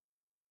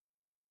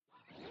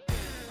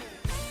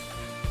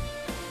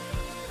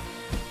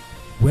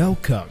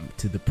Welcome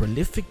to the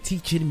prolific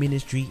teaching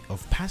ministry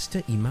of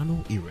Pastor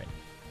Emmanuel Iren,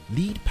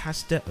 lead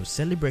pastor of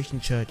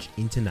Celebration Church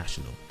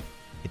International.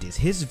 It is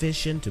his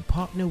vision to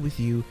partner with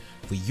you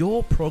for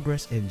your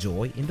progress and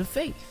joy in the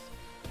faith.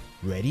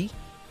 Ready,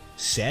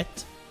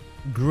 set,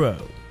 grow.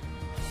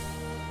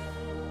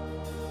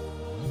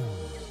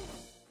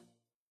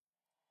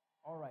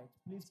 All right,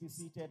 please be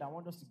seated. I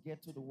want us to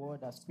get to the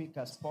word as quick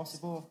as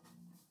possible,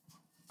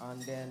 and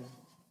then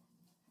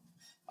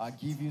I'll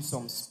give you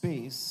some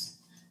space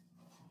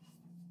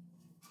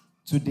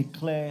to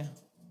declare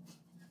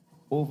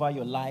over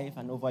your life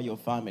and over your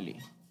family.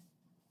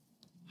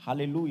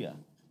 Hallelujah.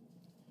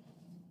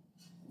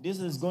 This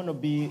is going to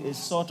be a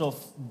sort of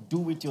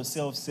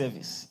do-it-yourself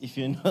service. If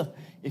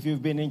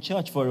you've been in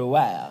church for a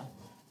while,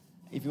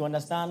 if you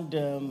understand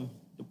the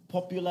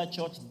popular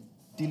church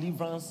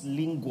deliverance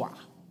lingua,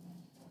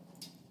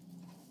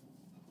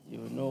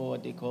 you know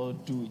what they call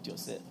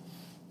do-it-yourself.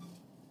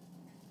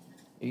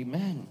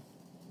 Amen.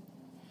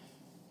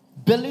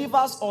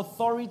 Believers'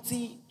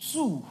 authority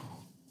too.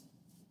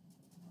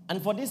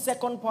 And for this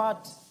second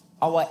part,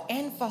 our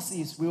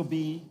emphasis will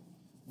be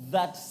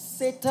that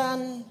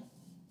Satan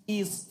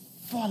is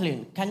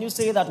falling. Can you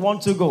say that?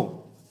 Want to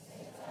go?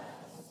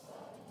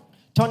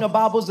 Turn your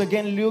Bibles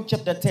again, Luke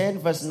chapter 10,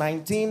 verse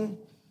 19.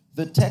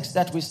 The text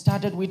that we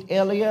started with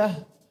earlier.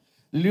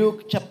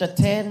 Luke chapter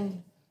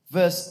 10,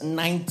 verse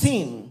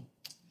 19.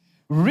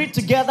 Read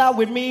together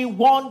with me.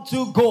 1,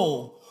 2,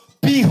 go.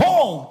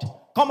 Behold.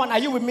 Come on, are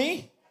you with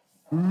me?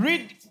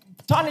 Read.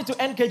 Turn it to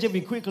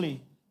NKJV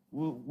quickly.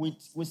 We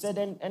said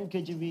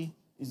NKJV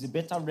is a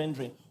better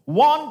rendering.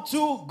 1,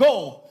 2,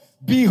 go.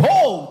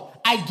 Behold,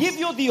 I give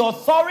you the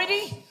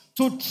authority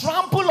to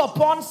trample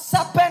upon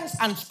serpents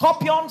and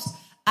scorpions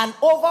and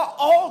over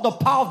all the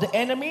power of the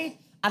enemy,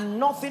 and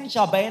nothing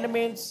shall by any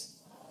means.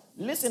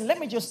 Listen, let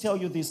me just tell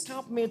you this.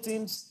 Camp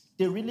meetings,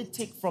 they really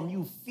take from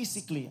you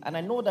physically. And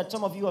I know that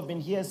some of you have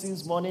been here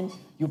since morning.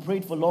 You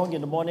prayed for long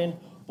in the morning.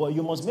 But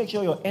you must make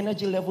sure your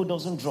energy level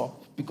doesn't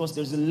drop, because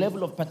there's a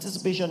level of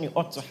participation you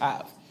ought to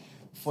have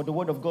for the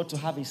word of God to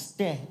have a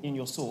stir in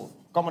your soul.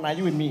 Come on, are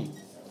you with me?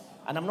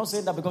 And I'm not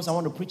saying that because I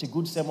want to preach a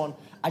good sermon.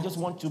 I just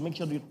want to make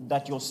sure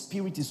that your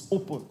spirit is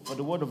open for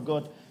the word of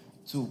God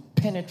to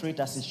penetrate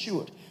as it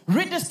should.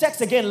 Read this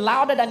text again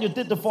louder than you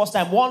did the first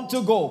time. 1,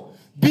 2, go.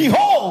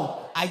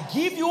 Behold, I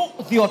give you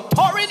the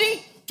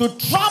authority to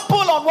trample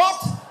on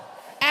what?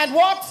 And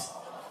what?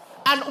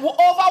 And over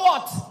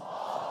what?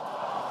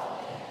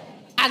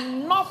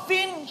 And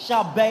nothing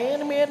shall by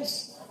any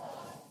means.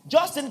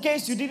 Just in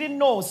case you didn't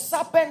know,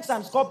 serpents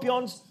and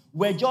scorpions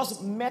were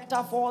just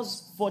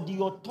metaphors for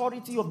the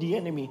authority of the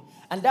enemy.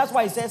 And that's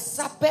why it says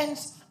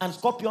serpents and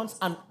scorpions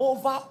and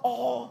over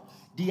all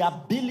the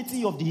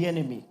ability of the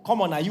enemy.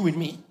 Come on, are you with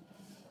me?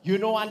 You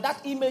know, and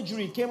that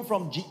imagery came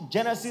from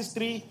Genesis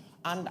 3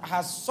 and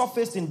has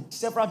surfaced in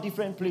several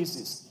different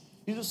places.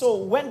 So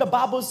when the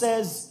Bible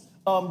says,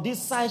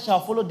 these signs shall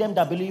follow them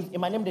that believe, in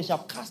my name they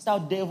shall cast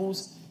out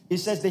devils, it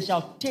says they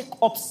shall take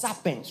up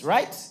serpents,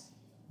 right?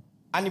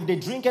 And if they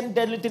drink any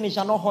deadly thing, it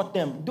shall not hurt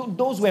them.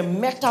 Those were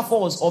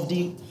metaphors of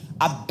the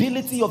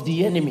ability of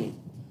the enemy.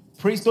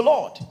 Praise the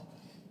Lord.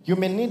 You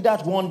may need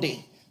that one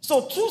day.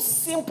 So 2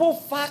 simple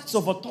facts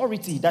of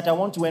authority that I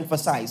want to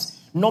emphasize.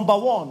 Number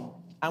 1,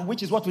 and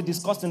which is what we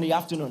discussed in the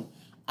afternoon.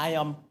 I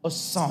am a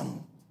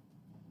son.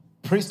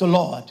 Praise the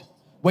Lord.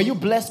 Were you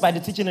blessed by the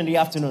teaching in the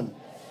afternoon?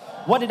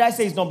 What did I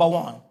say is number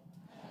 1?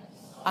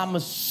 I'm a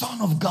son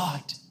of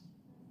God.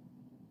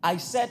 I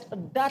said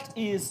that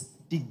is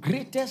the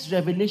greatest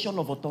revelation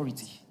of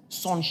authority,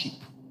 sonship.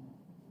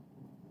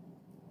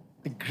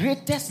 The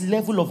greatest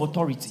level of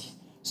authority,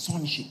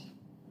 sonship.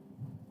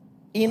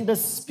 In the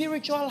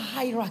spiritual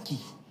hierarchy,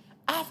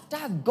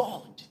 after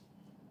God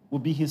will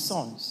be his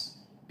sons,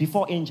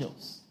 before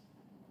angels.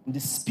 In the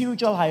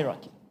spiritual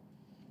hierarchy.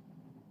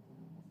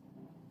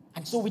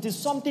 And so it is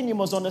something you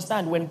must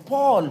understand. When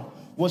Paul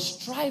was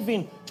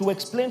striving to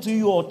explain to you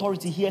your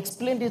authority, he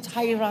explained it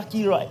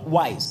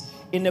hierarchy-wise.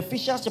 In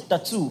Ephesians chapter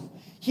 2,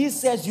 he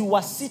says you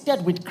were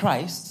seated with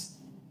Christ.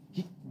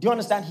 Do you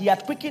understand? He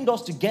had quickened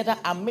us together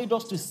and made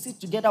us to sit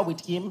together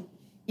with him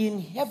in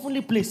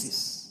heavenly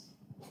places.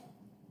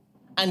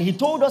 And he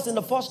told us in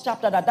the first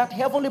chapter that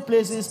heavenly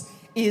places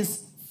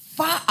is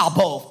far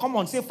above. Come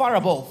on, say far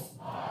above.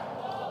 Far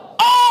above.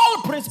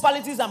 All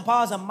principalities and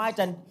powers and might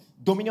and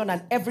dominion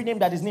and every name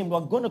that is named. We're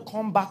going to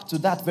come back to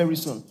that very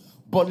soon.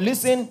 But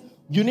listen,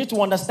 you need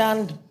to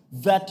understand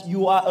that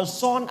you are a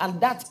son,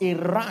 and that's a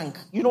rank.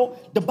 You know,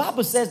 the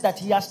Bible says that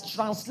he has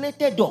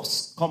translated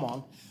us, come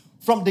on,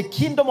 from the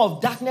kingdom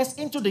of darkness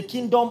into the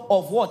kingdom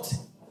of what?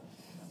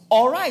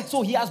 All right,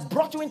 so he has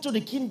brought you into the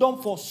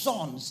kingdom for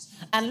sons.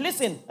 And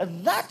listen,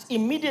 that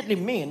immediately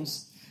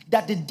means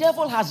that the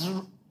devil has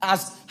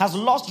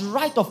lost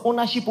right of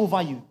ownership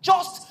over you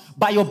just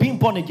by your being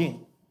born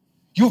again.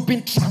 You've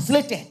been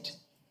translated.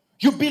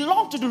 You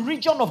belong to the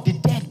region of the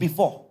dead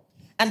before,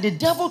 and the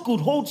devil could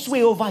hold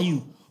sway over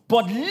you.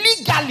 But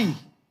legally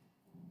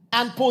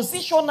and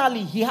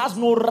positionally, he has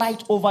no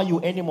right over you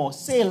anymore.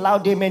 Say a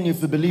loud amen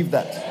if you believe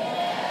that.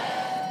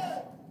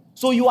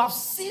 So you have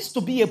ceased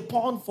to be a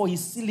pawn for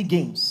his silly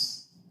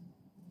games.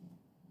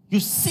 You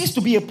cease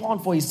to be a pawn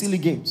for his silly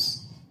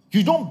games.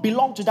 You don't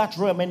belong to that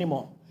realm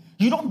anymore.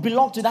 You don't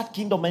belong to that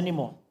kingdom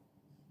anymore.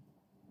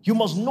 You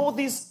must know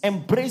this,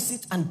 embrace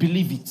it, and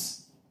believe it.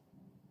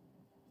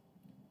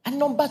 And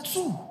number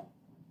two,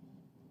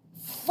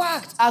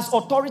 fact as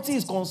authority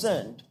is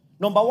concerned.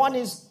 Number one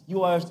is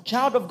you are a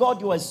child of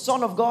God, you are a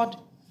son of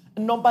God.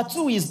 And number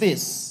two is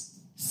this: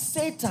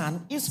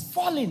 Satan is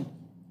falling.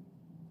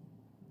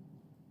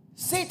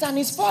 Satan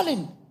is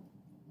falling.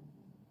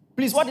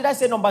 Please, what did I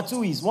say number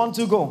two is? 1,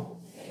 2, go.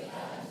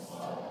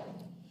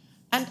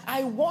 And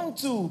I want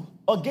to,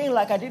 again,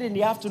 like I did in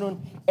the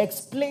afternoon,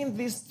 explain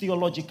this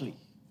theologically.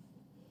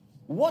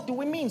 What do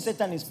we mean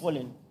Satan is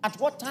falling? At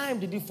what time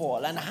did he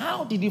fall? And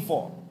how did he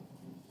fall?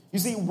 You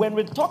see, when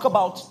we talk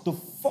about the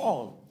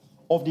fall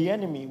of the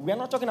enemy, we are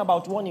not talking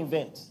about one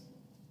event.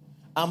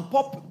 And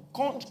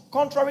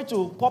contrary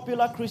to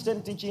popular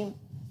Christian teaching,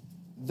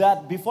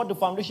 that before the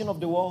foundation of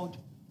the world,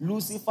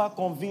 Lucifer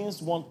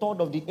convinced 1/3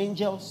 of the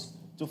angels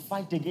to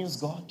fight against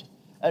God.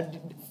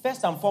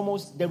 First and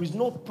foremost, there is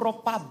no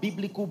proper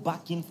biblical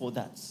backing for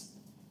that.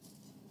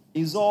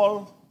 It's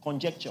all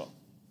conjecture.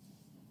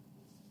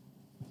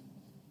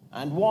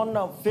 And one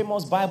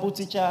famous Bible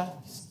teacher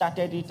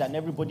started it and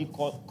everybody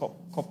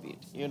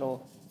copied. You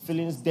know,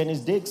 Phillips Dennis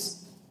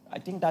Diggs, I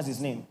think that's his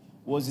name,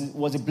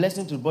 was a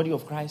blessing to the body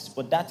of Christ,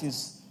 but that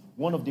is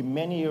one of the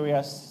many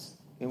areas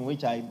in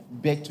which I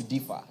beg to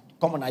differ.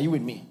 Come on, are you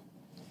with me?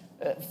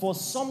 For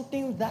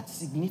something that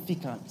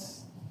significant,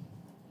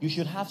 you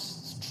should have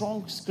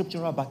strong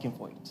scriptural backing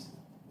for it.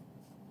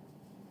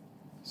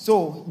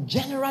 So,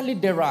 generally,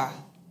 there are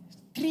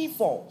 3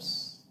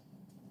 falls.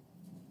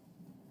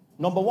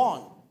 Number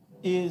one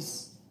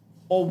is,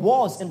 or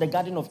was, in the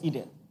Garden of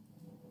Eden.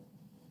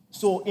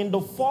 So, in the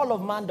fall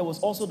of man, there was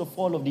also the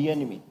fall of the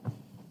enemy.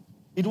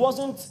 It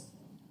wasn't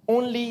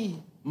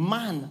only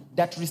man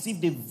that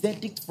received a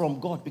verdict from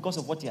God because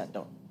of what he had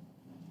done.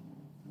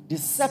 The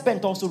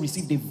serpent also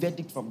received a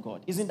verdict from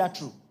God. Isn't that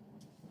true?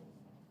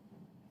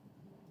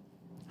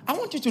 I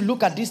want you to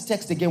look at this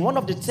text again. One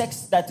of the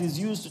texts that is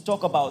used to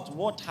talk about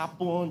what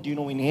happened,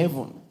 in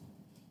heaven.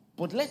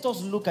 But let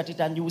us look at it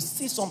and you will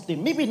see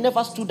something. Maybe it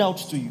never stood out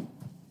to you.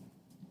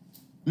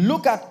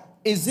 Look at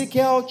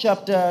Ezekiel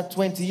chapter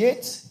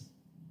 28,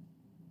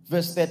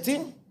 verse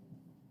 13.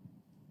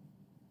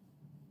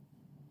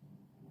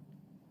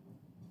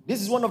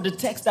 This is one of the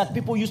texts that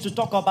people used to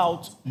talk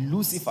about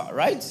Lucifer,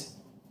 right?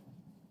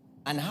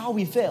 And how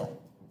he fell.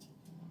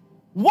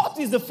 What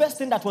is the first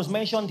thing that was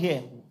mentioned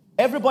here?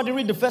 Everybody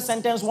read the first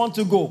sentence, 1,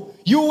 2, go.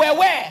 You were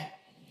where?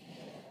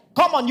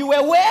 Come on, you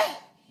were where?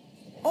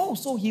 Oh,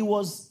 so he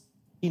was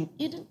in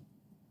Eden?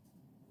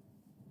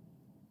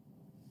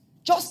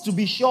 Just to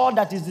be sure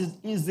that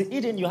is the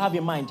Eden you have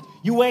in mind.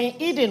 You were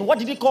in Eden. What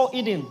did he call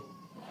Eden?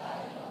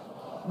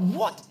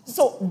 What?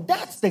 So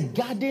that's the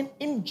garden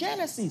in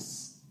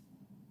Genesis.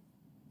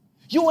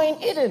 You were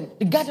in Eden,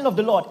 the garden of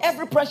the Lord.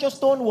 Every precious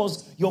stone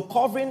was your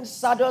covering: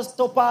 sardius,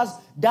 topaz,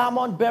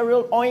 diamond,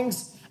 beryl,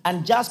 onyx,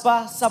 and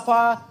jasper,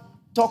 sapphire,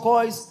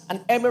 turquoise,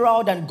 and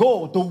emerald, and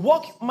gold. The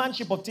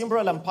workmanship of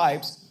timbrel and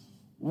pipes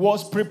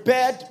was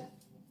prepared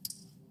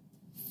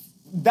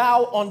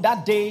thou on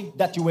that day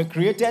that you were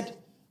created.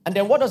 And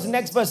then what does the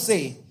next verse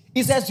say?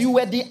 It says, you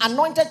were the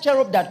anointed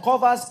cherub that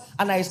covers,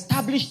 and I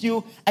established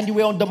you, and you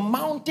were on the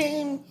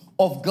mountain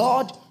of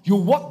God. You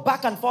walked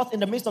back and forth in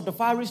the midst of the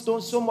fiery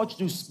stones. So much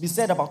to be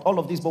said about all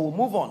of this, but we'll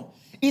move on.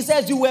 It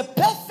says, you were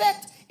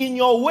perfect in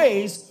your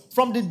ways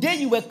from the day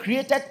you were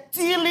created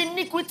till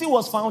iniquity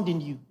was found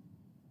in you.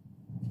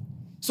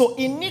 So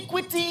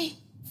iniquity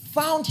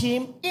found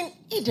him in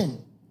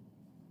Eden.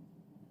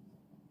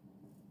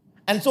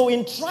 And so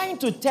in trying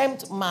to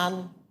tempt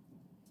man,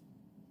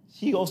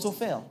 he also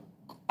fell.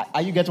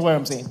 Are you getting what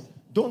I'm saying?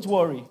 Don't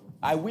worry.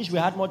 I wish we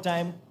had more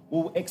time.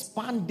 We'll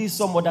expand this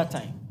some other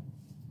time.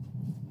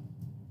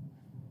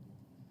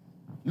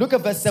 Look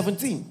at verse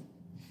 17.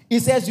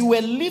 It says, you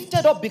were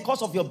lifted up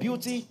because of your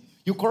beauty.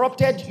 You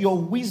corrupted your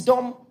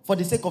wisdom for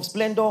the sake of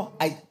splendor.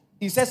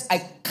 It says, I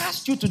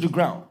cast you to the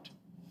ground,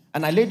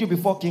 and I laid you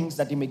before kings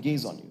that they may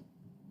gaze on you.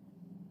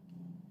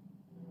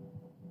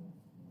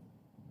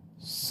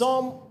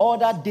 Some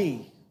other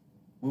day,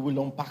 we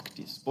will unpack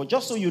this. But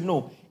just so you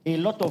know, a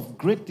lot of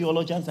great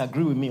theologians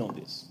agree with me on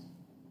this.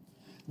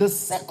 The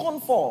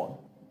second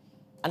fall,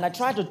 and I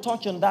tried to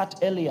touch on that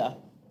earlier,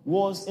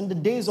 was in the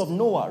days of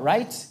Noah,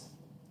 right?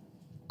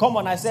 Come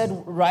on, I said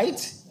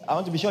right. I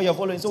want to be sure you're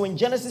following. So in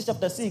Genesis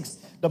chapter 6,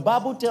 the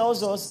Bible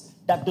tells us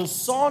that the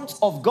sons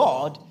of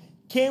God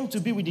came to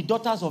be with the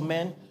daughters of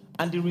men,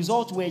 and the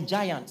result were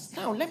giants.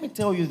 Now, let me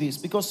tell you this,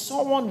 because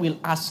someone will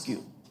ask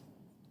you.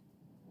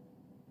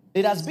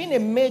 It has been a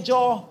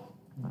major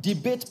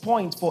debate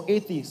point for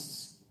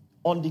atheists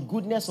on the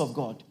goodness of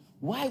God.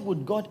 Why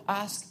would God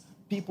ask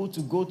people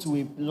to go to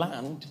a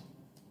land,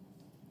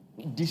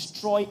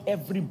 destroy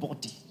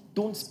everybody,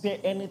 don't spare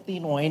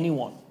anything or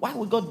anyone? Why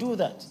would God do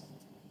that?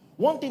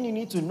 One thing you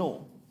need to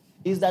know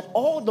is that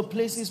all the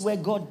places where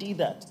God did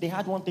that, they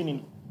had one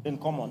thing in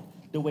common.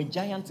 there were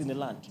giants in the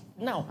land.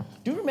 Now,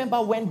 do you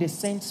remember when they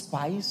sent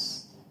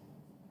spies?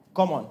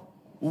 Come on.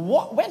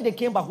 When they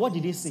came back, what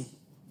did they say?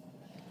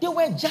 They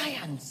were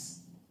giants.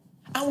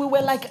 And we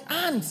were like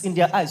ants in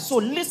their eyes. So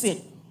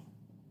listen,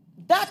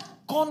 that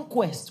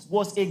conquest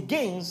was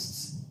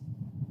against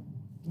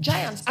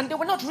giants, and they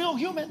were not real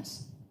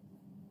humans.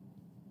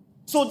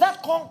 So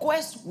that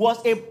conquest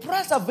was a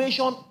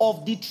preservation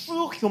of the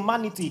true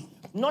humanity,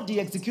 not the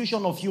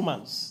execution of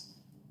humans.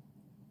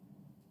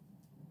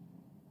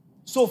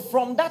 So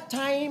from that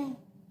time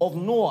of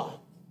Noah,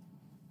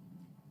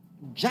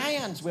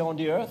 giants were on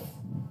the earth.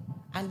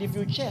 And if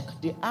you check,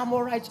 the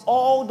Amorites,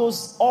 all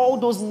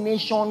those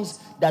nations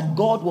that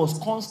God was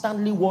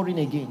constantly warring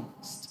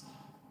against,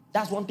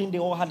 that's one thing they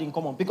all had in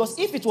common. Because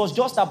if it was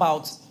just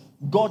about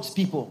God's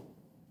people,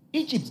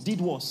 Egypt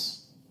did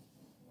worse.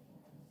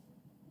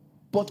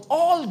 But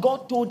all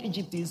God told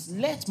Egypt is,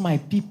 let my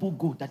people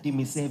go that they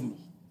may serve me.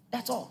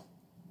 That's all.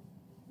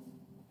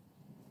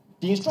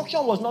 The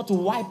instruction was not to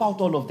wipe out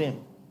all of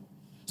them.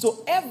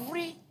 So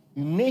every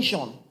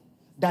nation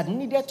that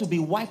needed to be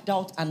wiped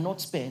out and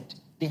not spared,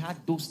 they had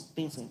those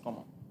things in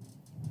common.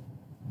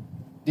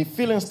 The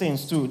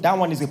Philistines too. That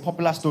one is a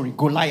popular story.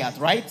 Goliath,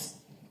 right?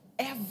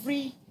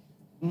 Every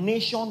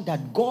nation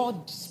that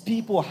God's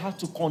people had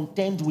to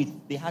contend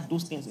with, they had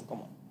those things in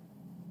common.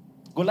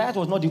 Goliath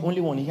was not the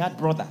only one. He had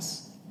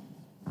brothers.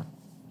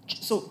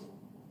 So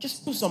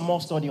just do some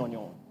more study on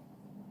your own.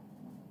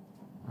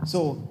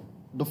 So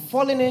the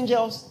fallen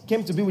angels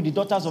came to be with the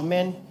daughters of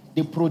men.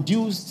 They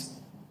produced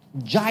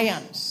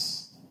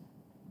giants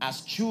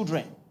as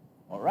children.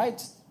 All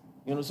right?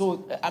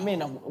 So,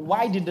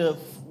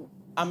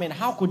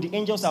 how could the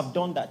angels have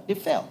done that? They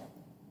fell.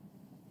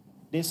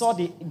 They saw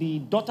the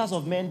daughters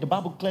of men. The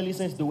Bible clearly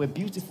says they were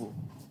beautiful.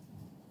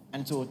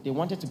 And so they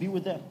wanted to be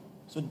with them.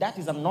 So that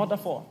is another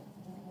fall.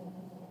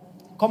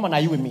 Come on, are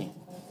you with me?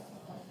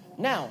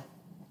 Now,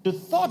 the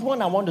third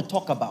one I want to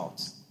talk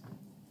about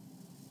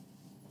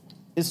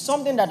is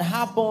something that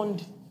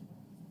happened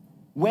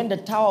when the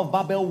Tower of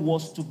Babel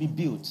was to be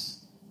built.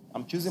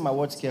 I'm choosing my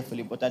words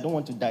carefully, but I don't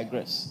want to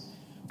digress.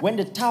 When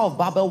the Tower of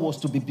Babel was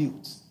to be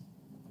built,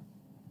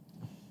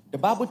 the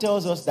Bible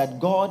tells us that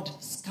God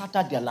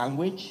scattered their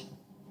language,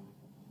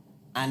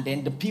 and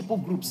then the people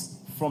groups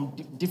from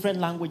different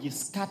languages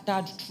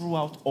scattered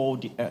throughout all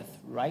the earth,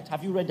 right?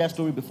 Have you read that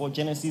story before,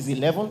 Genesis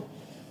 11?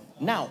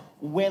 Now,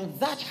 when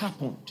that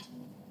happened,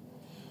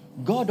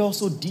 God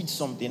also did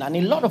something, and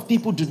a lot of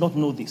people do not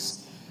know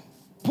this.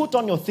 Put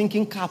on your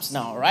thinking caps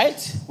now,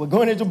 right? We're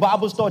going into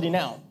Bible study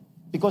now.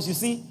 Because you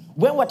see,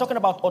 when we're talking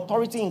about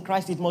authority in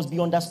Christ, it must be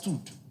understood.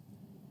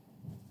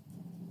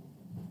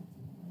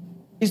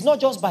 It's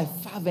not just by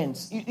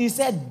fervence. He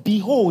said,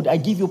 behold, I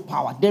give you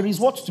power. There is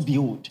what to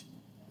behold.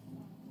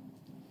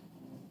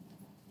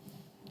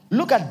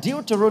 Look at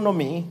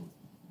Deuteronomy.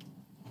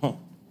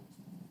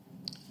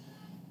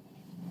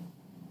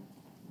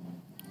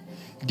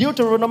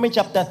 Deuteronomy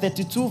chapter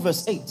 32,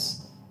 verse 8.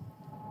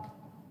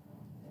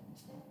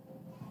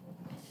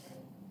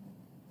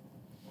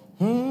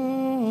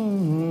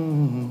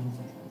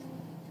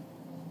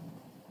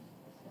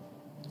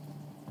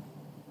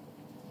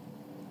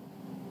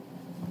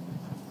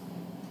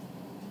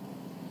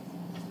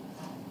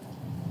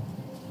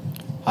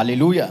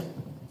 Hallelujah.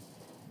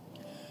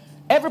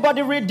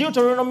 Everybody read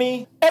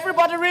Deuteronomy.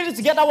 Everybody read it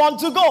together. 1,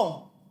 2,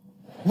 go.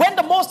 When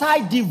the Most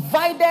High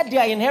divided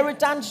their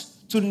inheritance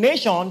to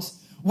nations,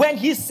 when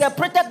he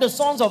separated the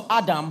sons of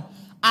Adam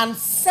and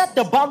set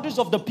the boundaries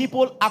of the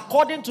people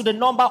according to the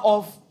number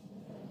of...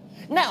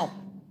 Now,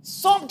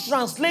 some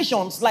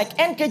translations like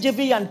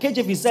NKJV and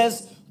KJV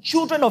says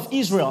children of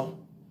Israel.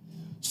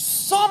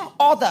 Some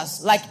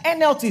others like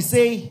NLT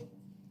say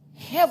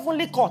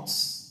heavenly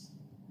courts.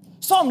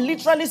 Some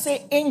literally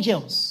say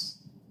angels.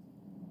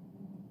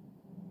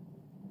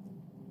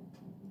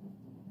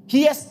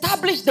 He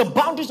established the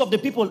boundaries of the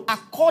people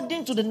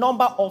according to the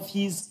number of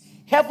his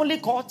heavenly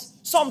courts.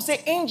 Some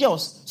say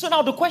angels. So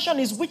now the question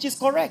is, which is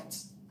correct?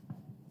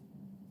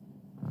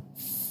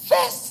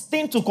 First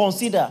thing to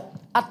consider,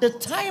 at the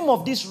time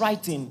of this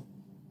writing,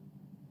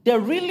 there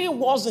really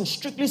wasn't,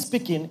 strictly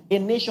speaking, a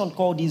nation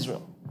called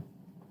Israel.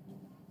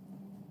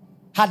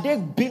 Had they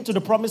been to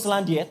the promised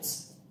land yet?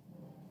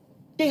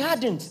 They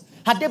hadn't.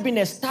 Had they been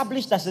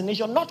established as a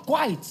nation? Not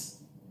quite.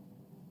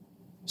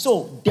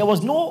 So there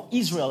was no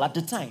Israel at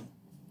the time.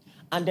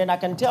 And then I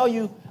can tell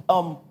you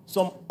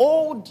some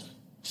old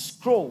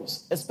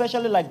scrolls,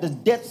 especially like the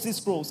Dead Sea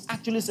Scrolls,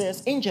 actually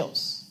says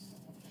angels.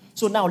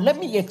 So now let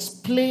me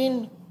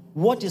explain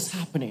what is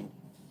happening.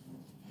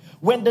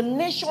 When the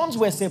nations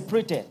were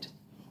separated,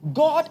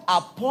 God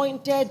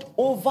appointed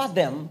over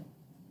them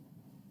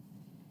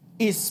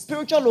a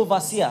spiritual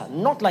overseer,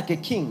 not like a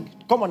king.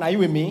 Come on, are you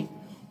with me?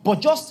 But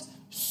just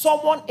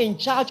someone in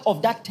charge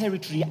of that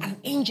territory, an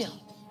angel.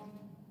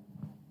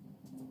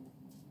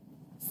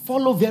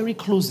 Follow very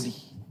closely.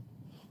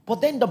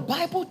 But then the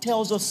Bible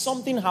tells us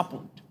something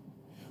happened.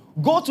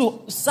 Go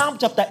to Psalm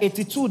chapter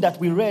 82 that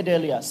we read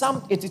earlier.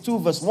 Psalm 82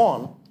 verse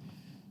 1.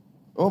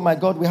 Oh my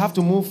God, we have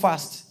to move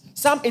fast.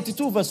 Psalm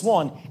 82 verse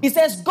 1. It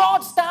says, God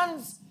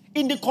stands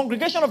in the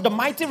congregation of the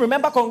mighty.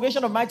 Remember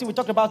congregation of mighty we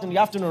talked about in the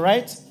afternoon,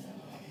 right?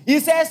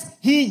 He says,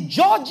 he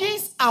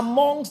judges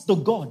amongst the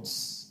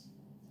gods.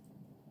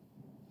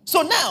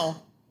 So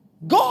now,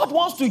 God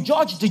wants to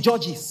judge the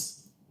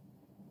judges.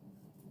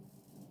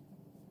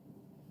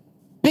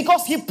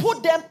 Because he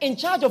put them in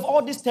charge of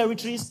all these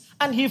territories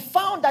and he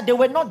found that they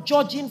were not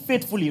judging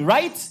faithfully,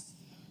 right?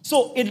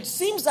 So it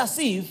seems as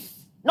if,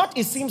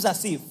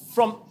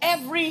 from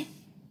every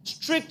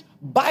strict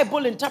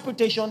Bible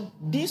interpretation,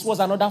 this was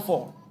another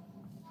form.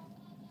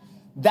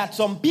 That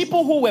some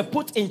people who were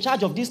put in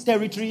charge of these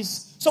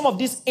territories, some of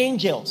these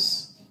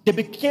angels, they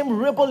became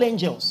rebel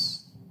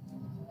angels.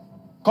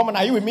 Come on,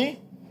 are you with me?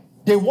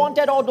 They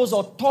wanted all those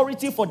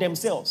authority for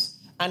themselves.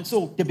 And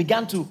so they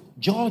began to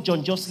judge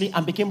unjustly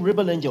and became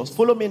rebel angels.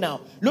 Follow me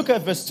now. Look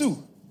at verse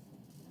 2.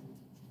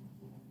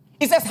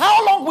 It says,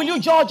 how long will you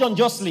judge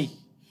unjustly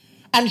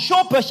and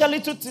show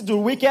partiality to the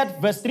wicked?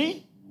 Verse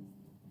 3.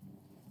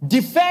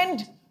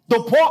 Defend the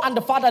poor and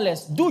the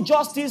fatherless. Do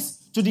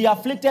justice to the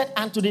afflicted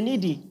and to the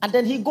needy. And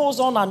then he goes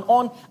on.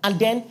 And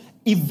then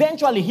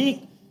eventually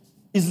he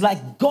is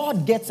like,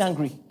 God gets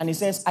angry. And he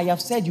says, I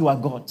have said you are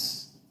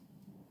gods.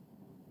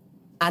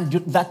 And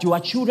that you are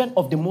children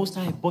of the Most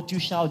High, but you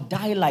shall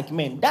die like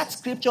men. That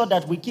scripture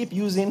that we keep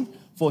using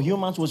for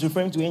humans was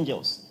referring to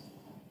angels.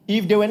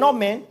 If they were not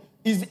men,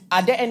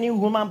 are there any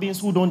human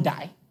beings who don't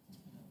die?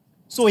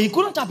 So he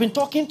couldn't have been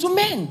talking to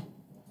men.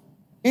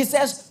 He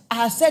says, I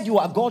have said you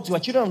are gods, you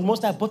are children of the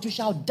Most High, but you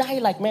shall die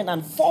like men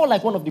and fall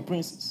like one of the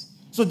princes.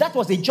 So that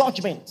was a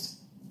judgment.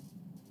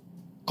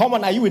 Come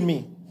on, are you with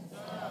me?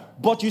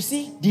 But you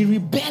see, the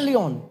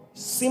rebellion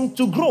seemed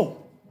to grow.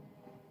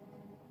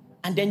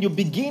 And then you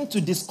begin to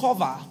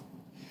discover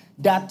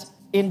that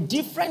in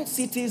different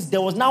cities, there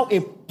was now a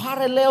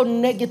parallel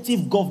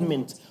negative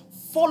government.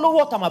 Follow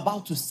what I'm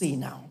about to say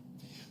now.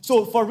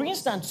 So, for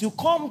instance, you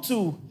come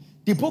to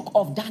the book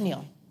of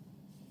Daniel.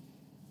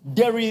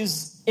 There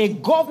is a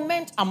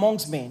government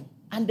amongst men,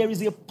 and there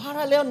is a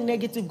parallel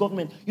negative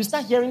government. You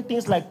start hearing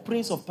things like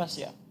Prince of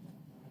Persia.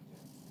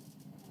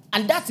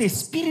 And that's a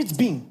spirit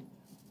being.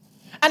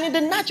 And in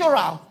the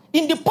natural,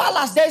 in the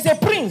palace, there is a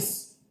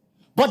prince.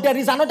 But there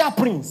is another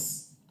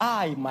prince.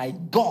 My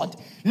God.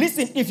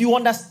 Listen, if you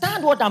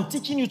understand what I'm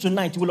teaching you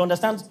tonight, you will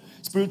understand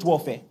spirit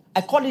warfare.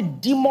 I call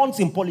it demons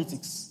in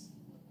politics.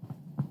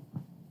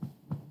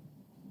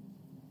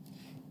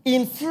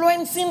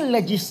 Influencing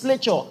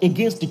legislature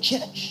against the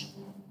church.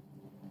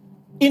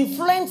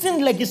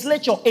 Influencing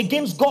legislature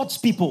against God's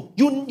people.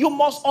 You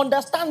must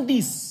understand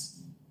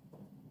this.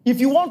 If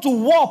you want to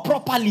war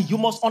properly, you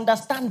must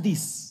understand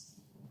this.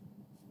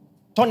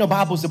 Turn your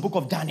Bibles, the book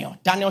of Daniel.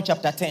 Daniel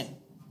chapter 10.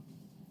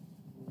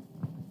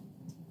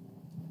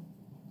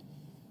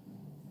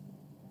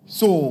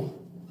 So,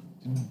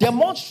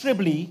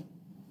 demonstrably,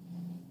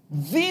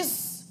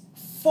 these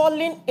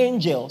fallen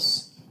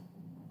angels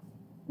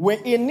were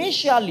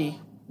initially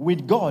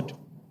with God,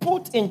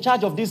 put in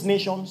charge of these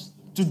nations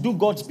to do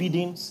God's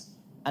biddings,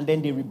 and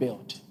then they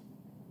rebelled.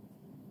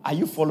 Are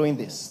you following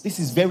this? This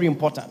is very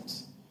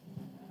important.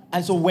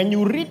 And so when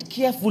you read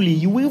carefully,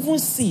 you will even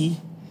see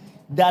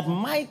that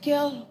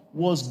Michael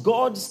was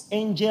God's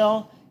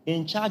angel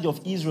in charge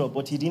of Israel,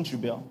 but he didn't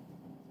rebel.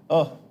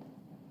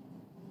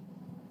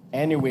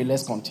 Anyway,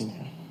 let's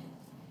continue.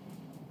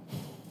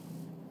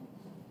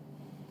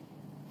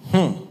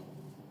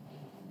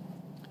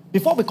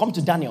 Before we come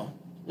to Daniel,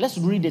 let's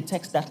read a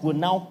text that will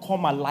now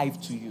come alive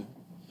to you.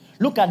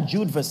 Look at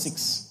Jude verse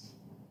 6.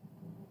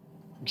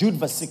 Jude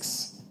verse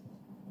 6.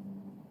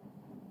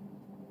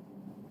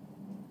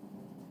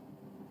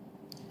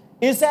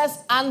 It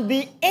says, and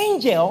the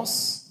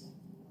angels,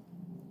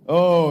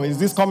 is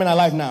this coming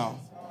alive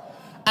now?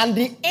 And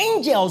the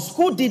angels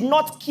who did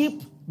not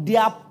keep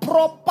their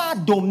proper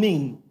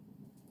domain.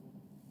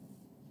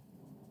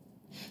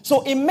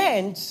 So it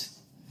meant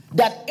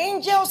that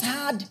angels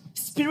had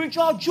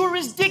spiritual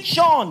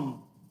jurisdiction.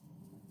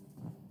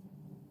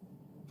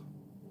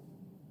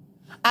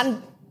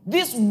 And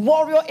these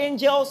warrior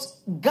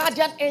angels,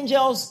 guardian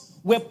angels,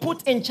 were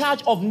put in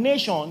charge of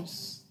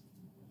nations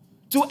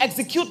to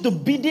execute the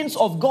biddings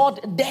of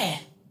God there.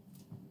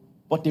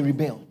 But they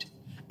rebelled.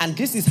 And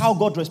this is how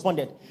God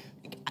responded.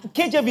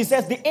 KJV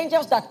says, the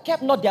angels that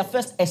kept not their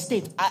first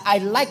estate. I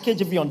like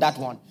KJV on that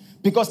one.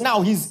 Because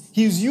now he's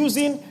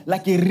using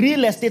like a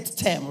real estate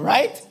term,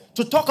 right?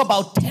 To talk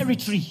about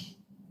territory,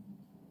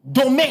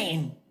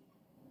 domain.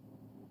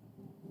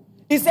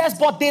 He says,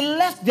 but they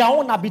left their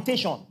own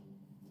habitation.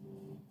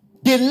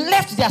 They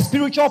left their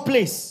spiritual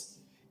place.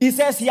 He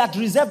says he had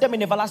reserved them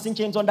in everlasting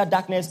chains under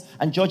darkness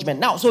and judgment.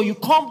 Now, so you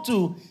come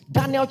to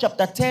Daniel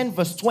chapter 10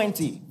 verse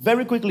 20.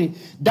 Very quickly.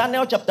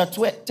 Daniel chapter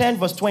 10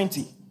 verse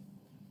 20.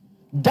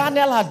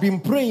 Daniel had been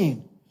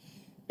praying.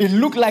 It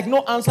looked like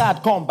no answer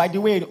had come. By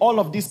the way, all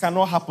of this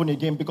cannot happen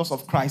again because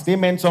of Christ.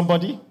 Amen,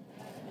 somebody?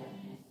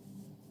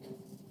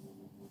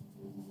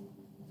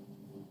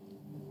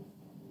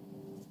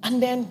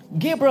 And then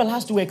Gabriel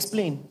has to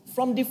explain.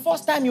 From the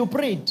first time you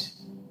prayed,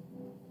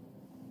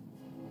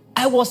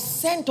 I was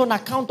sent on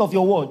account of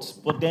your words.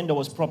 But then there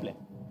was problem.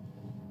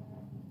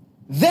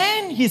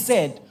 Then he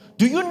said,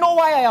 do you know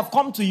why I have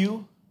come to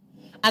you?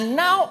 And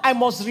now I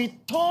must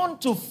return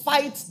to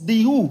fight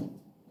the who?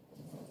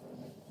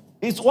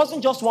 It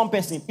wasn't just one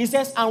person. He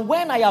says, and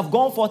when I have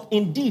gone forth,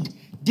 indeed,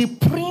 the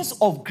prince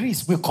of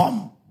Greece will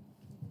come.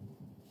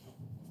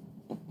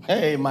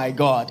 Hey, my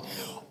God.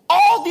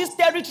 All these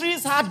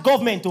territories had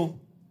government,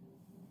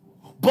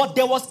 but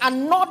there was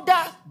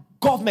another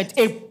government,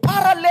 a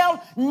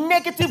parallel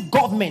negative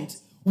government,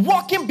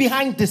 working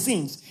behind the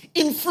scenes,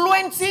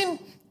 influencing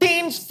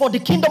things for the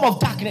kingdom of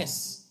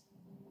darkness.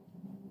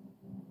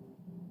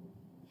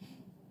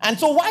 And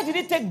so why did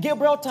it take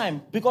Gabriel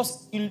time?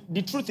 Because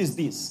the truth is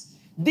this.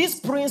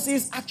 These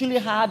princes actually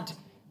had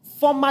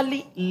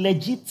formally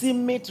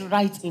legitimate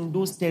rights in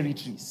those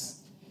territories.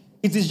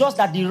 It is just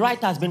that the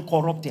right has been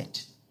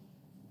corrupted.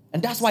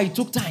 And that's why it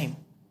took time.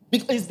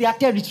 Because it's their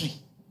territory.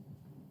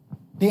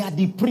 They are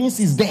the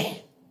princes there.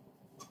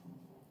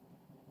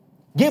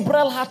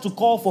 Gabriel had to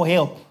call for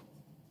help.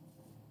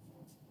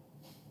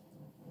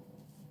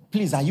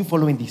 Please, are you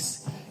following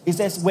this? It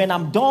says, when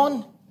I'm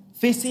done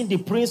facing the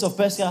prince of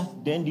Persia,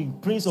 then the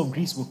prince of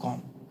Greece will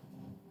come.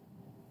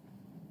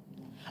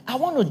 I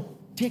want to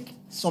take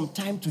some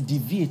time to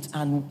deviate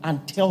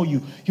and tell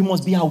you, you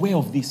must be aware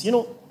of this. You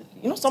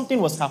know something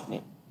was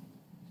happening.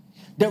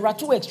 There are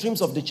two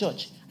extremes of the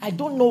church. I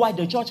don't know why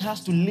the church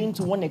has to lean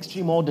to one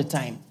extreme all the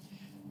time.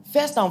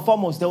 First and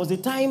foremost, there was a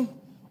time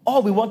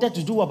all we wanted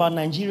to do about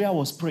Nigeria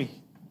was pray.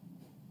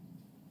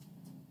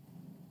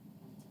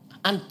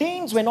 And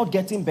things were not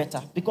getting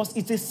better because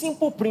it's a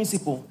simple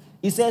principle.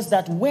 It says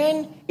that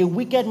when a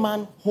wicked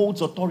man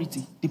holds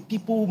authority, the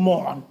people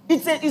mourn.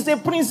 It's a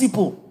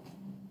principle.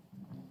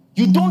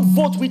 You don't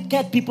vote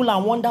wicked people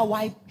and wonder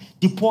why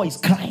the poor is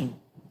crying.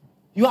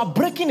 You are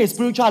breaking a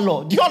spiritual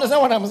law. Do you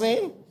understand what I'm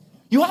saying?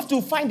 You have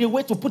to find a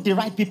way to put the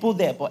right people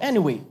there. But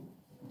anyway,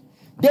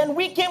 then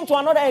we came to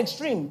another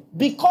extreme.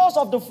 Because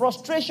of the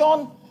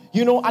frustration,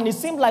 and it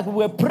seemed like we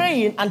were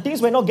praying and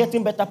things were not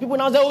getting better. People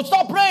now say, oh,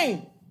 stop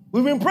praying.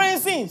 We've been praying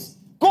since.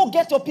 Go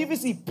get your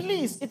PVC.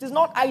 Please, it is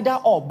not either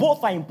or.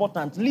 Both are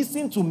important.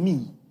 Listen to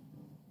me.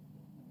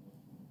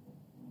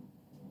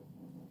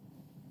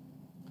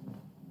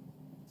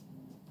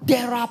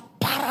 There are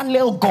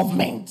parallel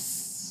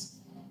governments,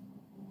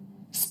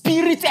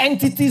 spirit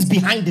entities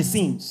behind the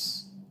scenes.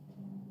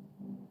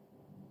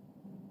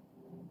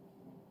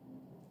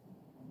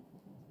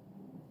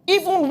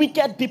 Even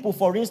wicked people,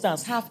 for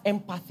instance, have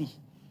empathy.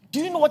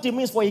 Do you know what it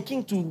means for a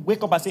king to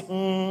wake up and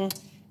say,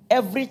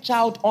 every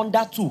child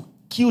under 2,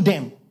 kill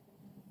them?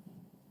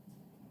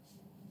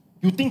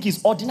 You think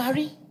it's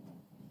ordinary?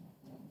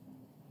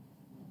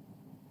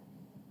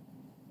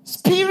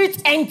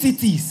 Spirit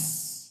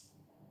entities.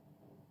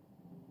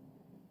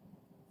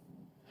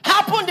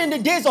 Happened in the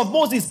days of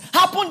Moses,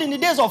 happened in the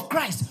days of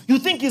Christ. You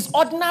think it's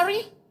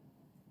ordinary?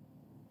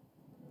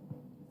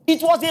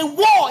 It was a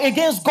war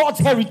against God's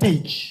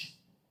heritage.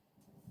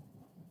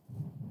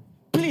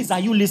 Please, are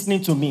you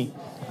listening to me?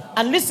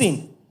 And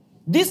listen,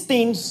 these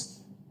things,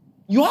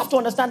 you have to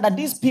understand that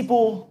these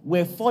people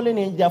were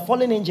they are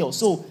fallen angels.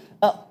 So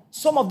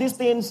some of these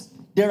things,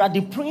 there are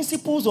the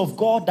principles of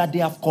God that they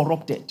have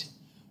corrupted.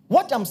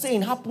 What I'm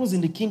saying happens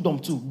in the kingdom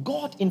too.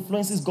 God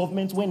influences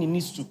government when he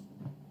needs to.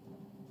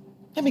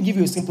 Let me give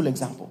you a simple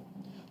example.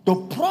 The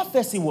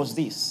prophecy was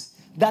this,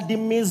 that the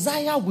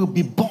Messiah will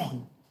be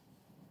born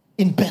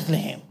in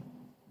Bethlehem.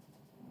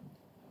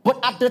 But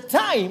at the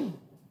time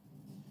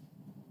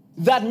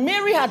that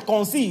Mary had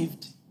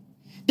conceived,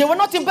 they were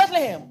not in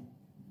Bethlehem.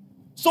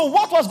 So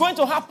what was going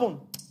to happen?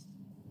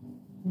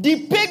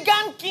 The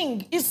pagan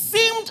king, it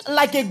seemed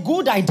like a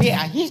good idea.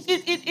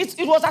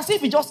 It was as if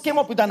he just came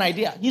up with an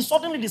idea. He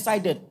suddenly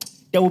decided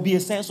there will be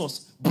a census.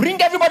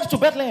 Bring everybody to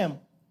Bethlehem.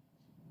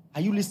 Are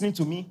you listening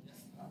to me?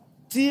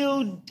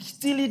 Till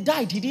he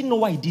died, he didn't know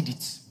why he did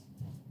it.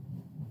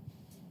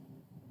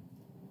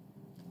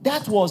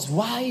 That was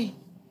why,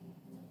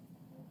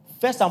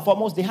 first and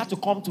foremost, they had to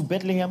come to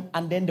Bethlehem,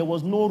 and then there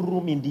was no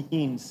room in the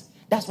inns.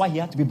 That's why he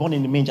had to be born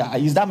in the manger.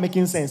 Is that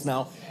making sense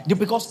now?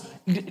 Because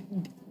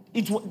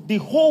the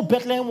whole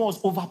Bethlehem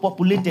was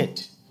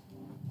overpopulated.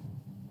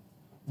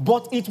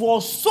 But it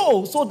was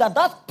so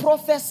that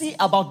prophecy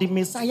about the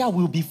Messiah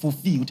will be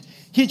fulfilled.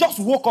 He just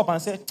woke up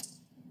and said,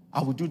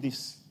 I will do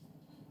this.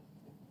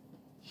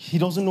 He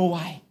doesn't know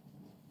why.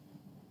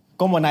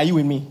 Come on, are you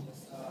with me?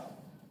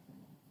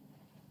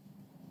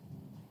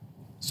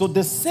 So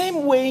the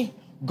same way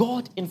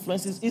God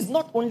influences is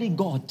not only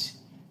God.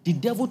 The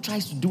devil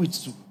tries to do it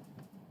too.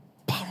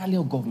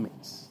 Parallel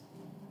governments.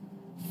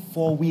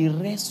 For we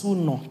wrestle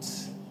not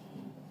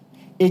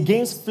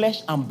against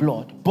flesh and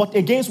blood, but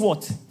against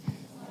what?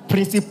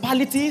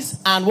 Principalities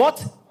and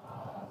what?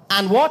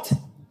 And what?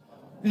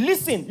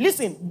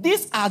 Listen.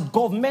 These are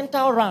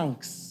governmental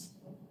ranks.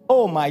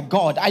 Oh my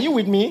God. Are you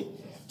with me?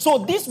 So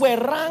these were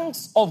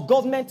ranks of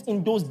government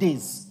in those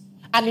days.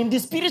 And in the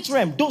spirit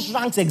realm, those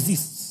ranks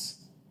exist.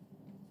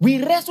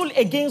 We wrestle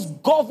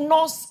against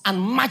governors and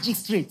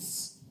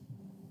magistrates.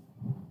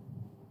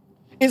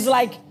 It's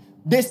like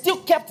They still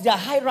kept their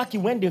hierarchy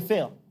when they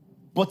fell,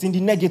 but in the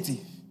negative.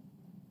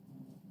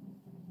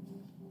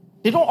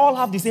 They don't all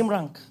have the same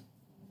rank.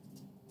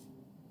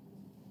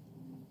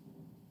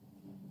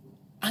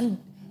 And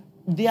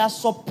they are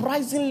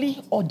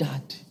surprisingly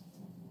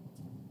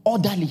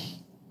orderly.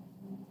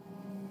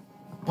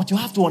 But you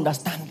have to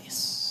understand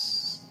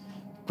this.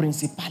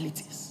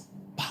 Principalities,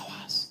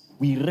 powers,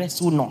 we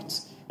wrestle not.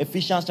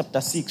 Ephesians chapter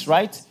 6,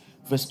 right?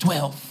 Verse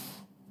 12.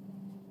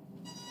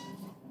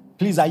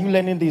 Please, are you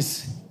learning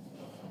this?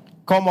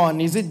 Come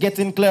on, is it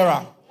getting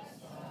clearer?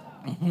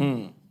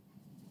 Mm-hmm.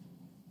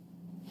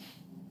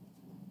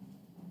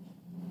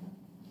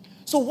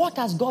 So what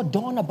has God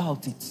done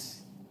about it?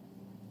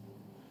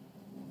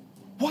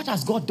 What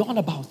has God done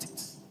about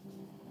it?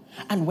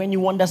 And when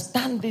you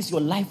understand this,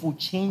 your life will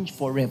change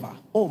forever.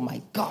 Oh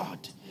my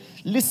God.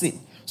 Listen.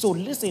 So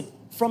listen,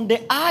 from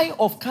the eye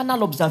of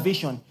carnal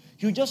observation,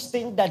 you just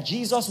think that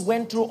Jesus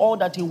went through all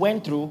that he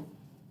went through,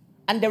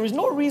 and there is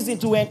no reason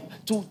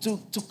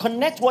to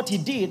connect what he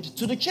did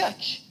to the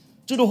church,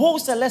 to the whole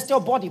celestial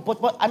body,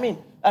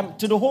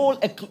 to the whole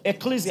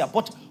ecclesia.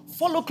 But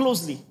follow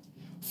closely.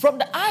 From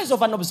the eyes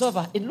of an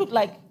observer, it looked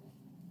like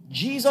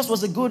Jesus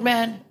was a good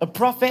man, a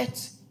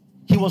prophet.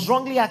 He was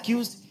wrongly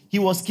accused. He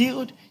was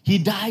killed. He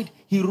died.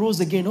 He rose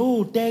again.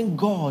 Oh, thank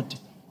God.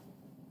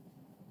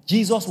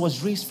 Jesus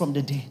was raised from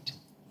the dead.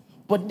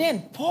 But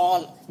then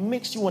Paul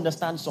makes you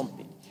understand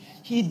something.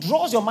 He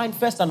draws your mind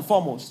first and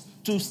foremost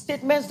to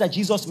statements that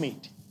Jesus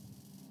made.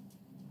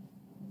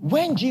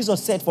 When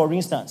Jesus said, for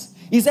instance,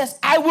 he says,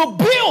 I will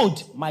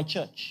build my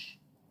church,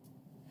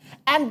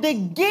 and the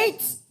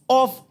gates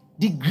of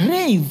the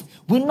grave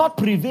will not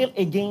prevail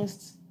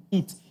against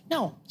it.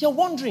 Now, you're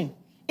wondering,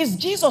 it's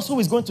Jesus who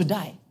is going to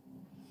die.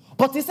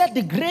 But he said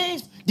the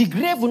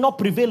grave will not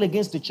prevail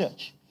against the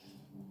church.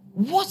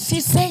 What's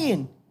he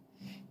saying?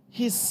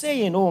 He's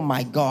saying, oh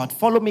my God,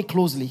 follow me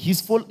closely.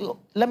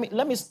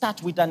 Let me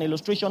start with an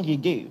illustration he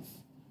gave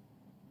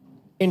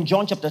in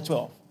John chapter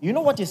 12. You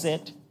know what he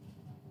said?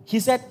 He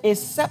said,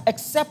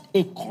 except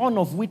a corn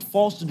of wheat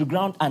falls to the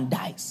ground and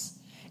dies,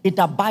 it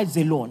abides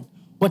alone.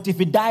 But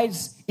if it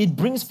dies, it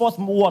brings forth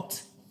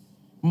what?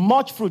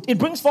 Much fruit. It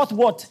brings forth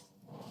what?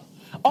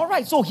 All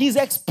right, so he's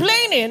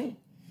explaining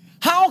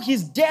how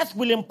his death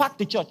will impact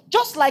the church.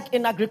 Just like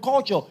in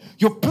agriculture,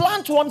 you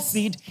plant one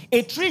seed,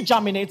 a tree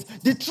germinates,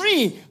 the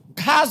tree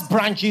has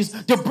branches,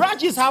 the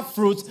branches have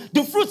fruits,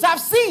 the fruits have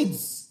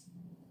seeds.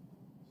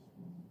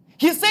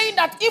 He's saying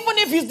that even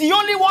if he's the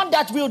only one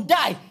that will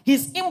die,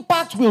 his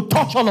impact will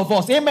touch all of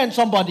us. Amen,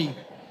 somebody.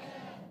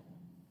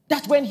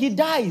 That when he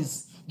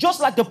dies, just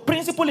like the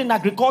principle in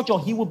agriculture,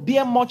 he will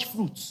bear much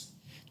fruit.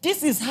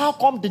 This is how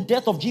come the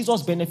death of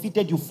Jesus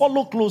benefited you.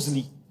 Follow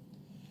closely.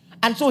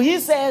 And so he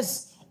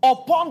says,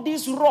 upon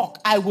this rock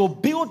I will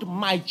build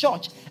my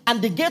church,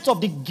 and the gates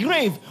of the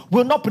grave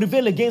will not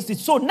prevail against it.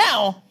 So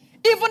now,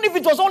 even if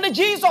it was only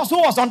Jesus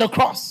who was on the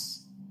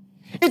cross,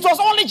 it was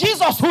only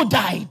Jesus who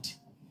died,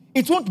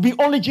 it won't be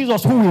only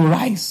Jesus who will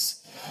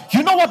rise.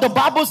 You know what the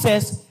Bible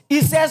says?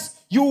 It says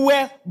you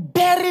were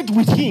buried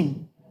with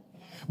him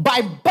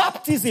by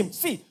baptism.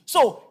 See,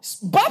 so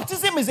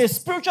baptism is a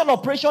spiritual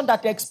operation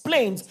that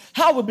explains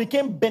how we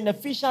became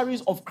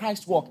beneficiaries of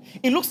Christ's work.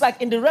 It looks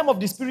like in the realm of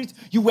the spirit,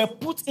 you were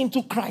put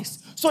into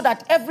Christ so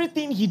that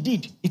everything he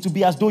did, it will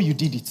be as though you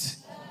did it.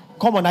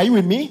 Come on, are you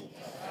with me?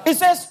 It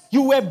says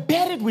you were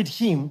buried with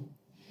him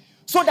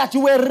so that you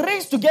were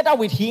raised together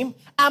with him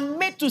and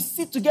made to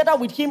sit together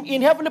with him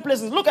in heavenly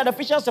places. Look at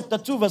Ephesians chapter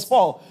 2 verse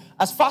 4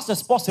 as fast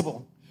as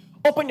possible.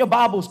 Open your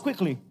Bibles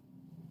quickly.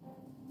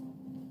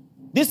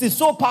 This is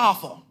so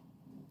powerful.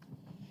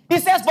 He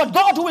says, but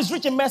God who is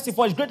rich in mercy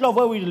for his great love,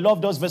 where we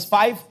loved us, verse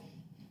 5,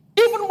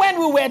 even when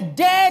we were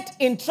dead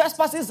in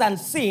trespasses and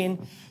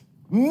sin,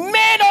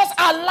 made us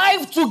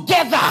alive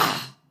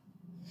together.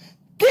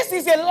 This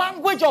is a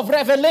language of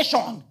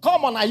revelation.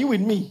 Come on, are you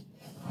with me?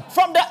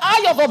 From the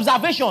eye of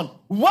observation,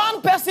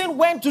 one person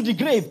went to the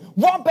grave,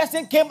 one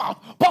person came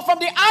out. But from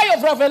the eye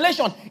of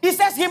revelation, he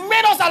says he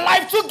made us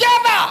alive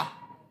together.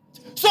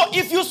 So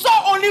if you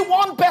saw only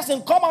one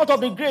person come out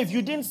of the grave,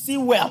 you didn't see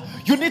well.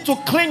 You need to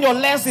clean your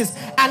lenses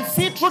and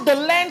see through the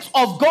lens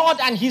of God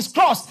and his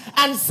cross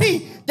and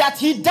see that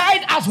he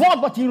died as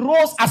one, but he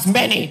rose as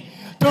many.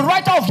 The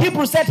writer of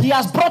Hebrews said he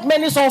has brought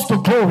many souls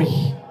to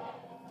glory.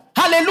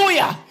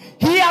 Hallelujah.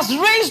 He has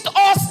raised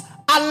us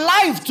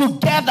alive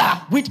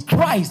together with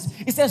Christ.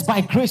 It says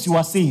by grace you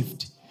are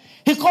saved.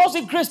 He calls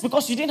it grace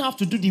because you didn't have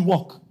to do the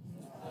work.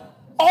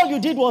 All you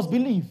did was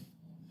believe.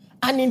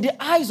 And in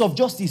the eyes of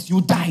justice,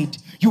 you died,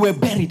 you were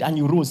buried, and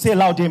you rose. Say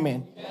loud,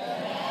 amen.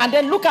 Amen. And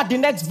then look at the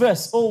next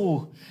verse.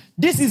 Oh,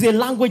 this is a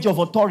language of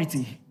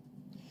authority.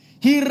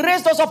 He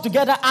raised us up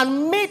together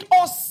and made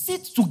us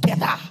sit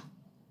together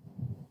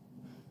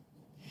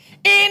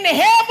in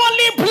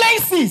heavenly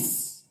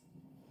places.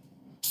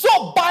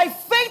 So by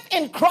faith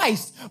in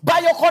Christ, by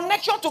your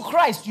connection to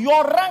Christ,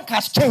 your rank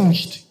has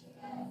changed.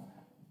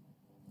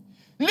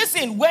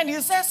 Listen, when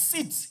he says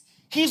sit,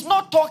 he's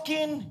not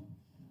talking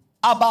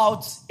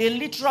about a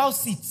literal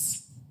seat.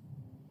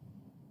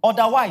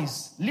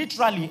 Otherwise,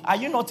 literally, are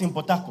you not in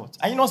Port Harcourt?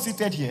 Are you not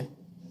seated here?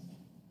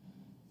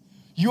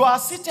 You are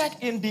seated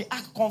in the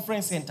Ark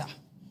Conference Center.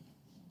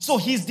 So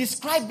he's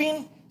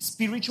describing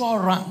spiritual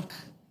rank.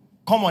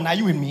 Come on, are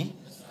you with me?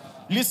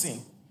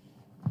 Listen.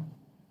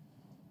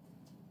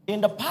 In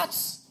the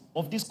parts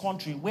of this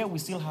country where we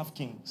still have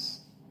kings,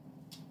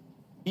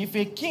 if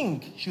a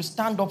king should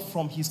stand up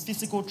from his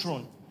physical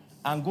throne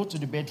and go to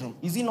the bedroom,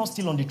 is he not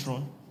still on the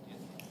throne?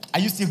 Are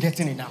you still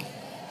getting it now?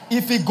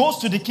 If he goes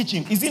to the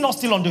kitchen, is he not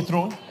still on the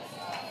throne?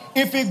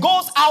 If he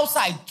goes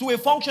outside to a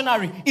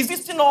functionary, is he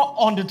still not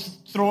on the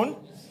throne?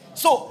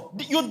 So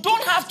you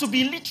don't have to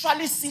be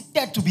literally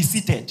seated to be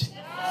seated.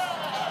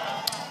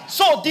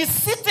 So the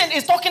sitting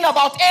is talking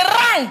about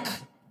a rank.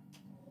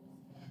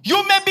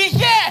 You may be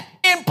here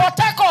in Port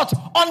Harcourt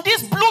on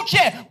this blue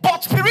chair,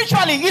 but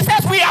spiritually, he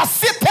says we are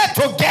seated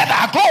together.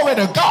 Glory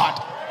to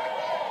God.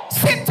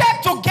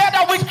 Seated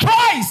together with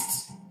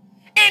Christ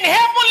in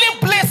heavenly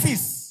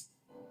places.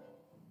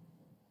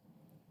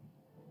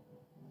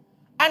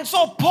 And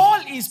so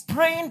Paul is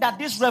praying that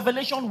this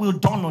revelation will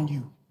dawn on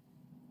you.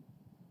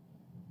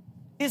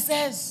 He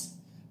says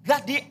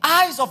that the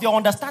eyes of your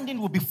understanding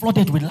will be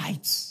flooded with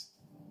light.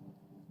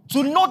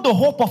 To know the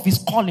hope of his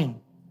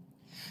calling,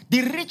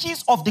 the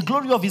riches of the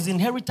glory of his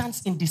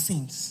inheritance in the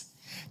saints,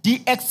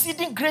 the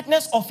exceeding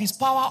greatness of his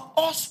power,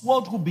 us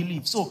world who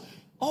believe. So,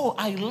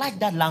 I like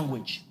that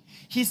language.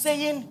 He's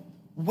saying,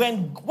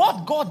 when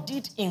what God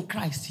did in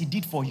Christ, he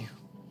did for you.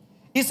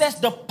 He says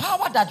the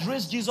power that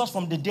raised Jesus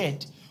from the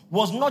dead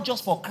was not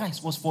just for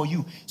Christ, was for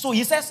you. So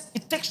he says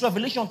it takes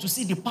revelation to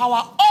see the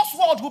power, us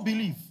world who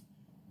believe.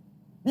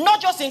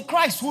 Not just in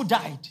Christ who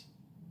died.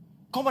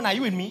 Come on, are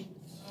you with me?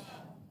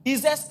 He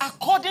says,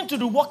 according to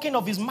the working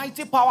of his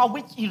mighty power,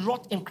 which he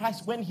wrought in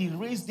Christ when he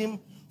raised him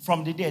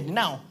from the dead.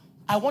 Now,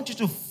 I want you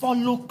to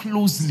follow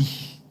closely.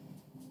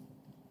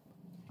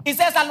 He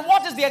says, and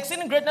what is the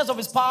exceeding greatness of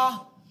his power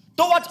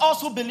towards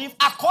us who believe,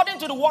 according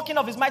to the working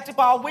of his mighty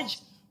power, which,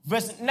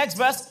 next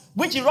verse,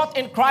 which he wrought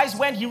in Christ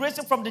when he raised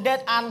him from the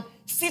dead and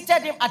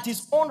seated him at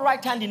his own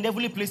right hand in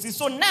heavenly places.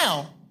 So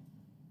now,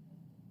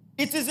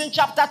 it is in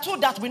chapter 2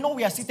 that we know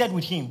we are seated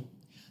with him.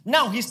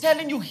 Now, he's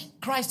telling you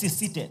Christ is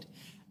seated.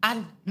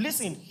 And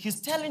listen,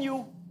 he's telling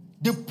you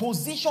the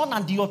position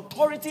and the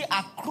authority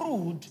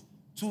accrued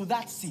to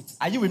that seat.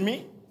 Are you with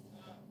me?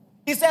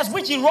 He says,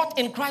 which he wrought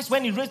in Christ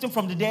when he raised him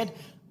from the dead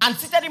and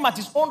seated him at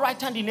his own right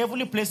hand in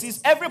heavenly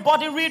places.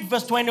 Everybody read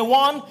verse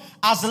 21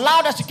 as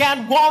loud as you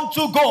can. 1,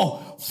 2,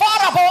 go.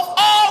 Far above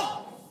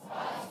all.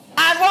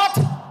 And what?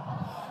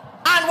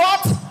 And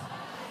what?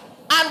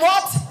 And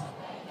what?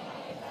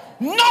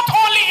 Not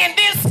only in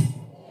this,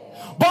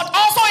 but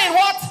also in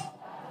what?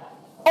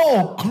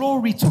 Oh,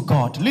 glory to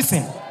God.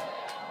 Listen.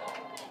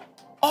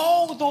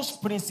 All those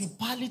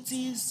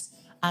principalities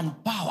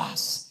and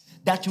powers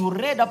that you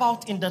read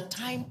about in the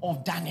time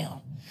of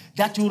Daniel,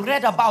 that you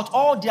read about,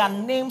 all their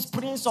names,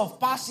 Prince of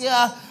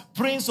Persia,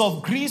 Prince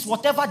of Greece,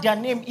 whatever their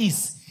name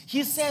is,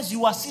 he says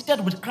you are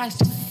seated with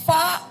Christ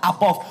far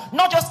above.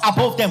 Not just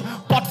above them,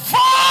 but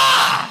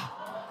far.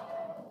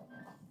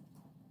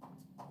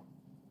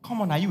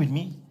 Come on, are you with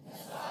me?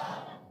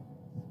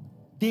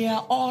 They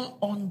are all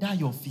under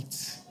your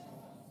feet.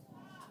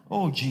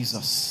 Oh,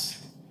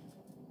 Jesus.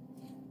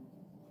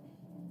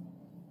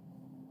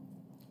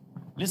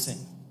 Listen.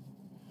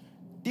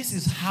 This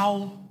is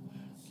how,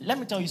 let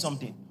me tell you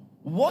something.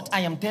 What I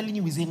am telling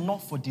you is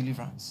enough for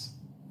deliverance.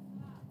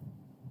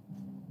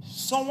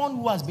 Someone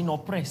who has been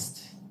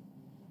oppressed,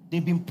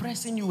 they've been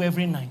pressing you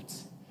every night.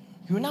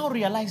 You now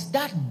realize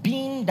that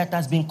being that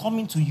has been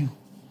coming to you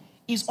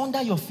is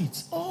under your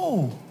feet.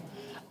 Oh,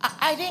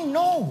 I didn't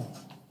know.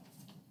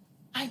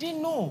 I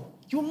didn't know.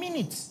 You mean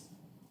it.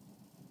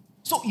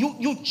 So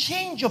you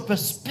change your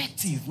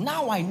perspective.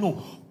 Now I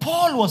know.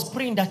 Paul was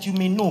praying that you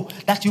may know,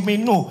 that you may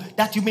know,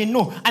 that you may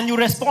know. And you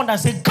respond and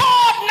say, God,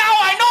 now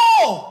I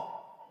know.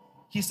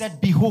 He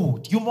said,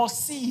 behold, you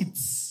must see it.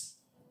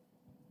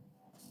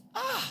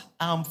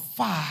 I'm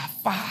far,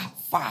 far,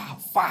 far,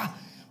 far.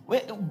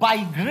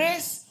 By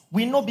grace,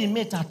 we not be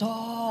met at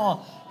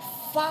all.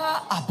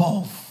 Far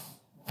above.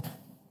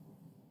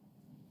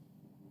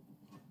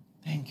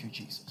 Thank you,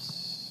 Jesus.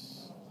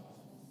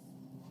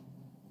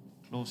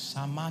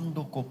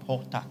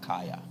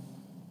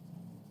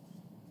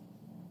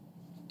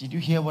 Did you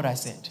hear what I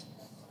said?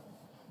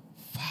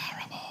 Far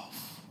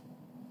above.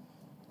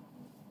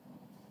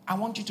 I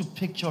want you to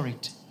picture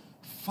it.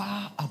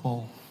 Far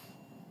above.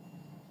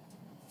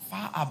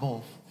 Far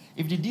above.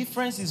 If the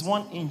difference is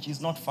 1 inch, it's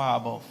not far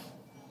above.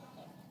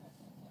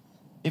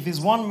 If it's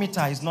 1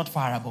 meter, it's not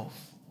far above.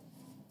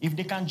 If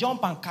they can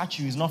jump and catch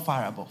you, it's not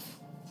far above.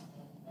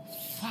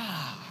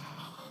 Far.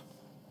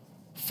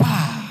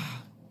 Far.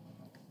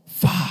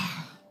 Far.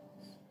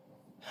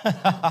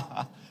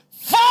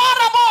 Far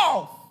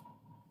above.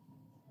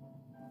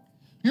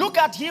 Look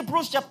at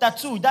Hebrews chapter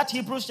 2. That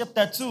Hebrews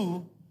chapter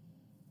 2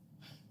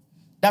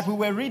 that we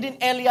were reading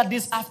earlier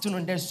this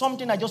afternoon. There's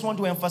something I just want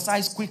to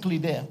emphasize quickly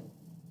there.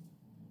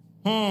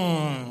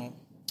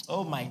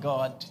 Oh my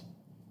God.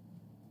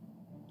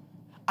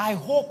 I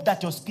hope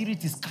that your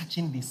spirit is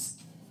catching this.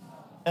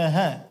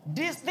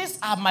 These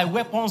are my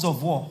weapons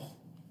of war.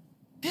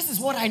 This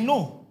is what I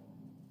know.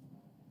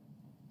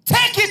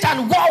 Take it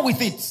and war with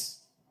it.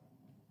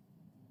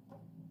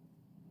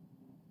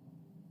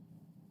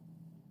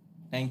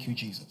 Thank you,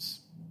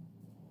 Jesus.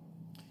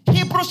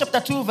 Hebrews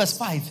chapter 2 verse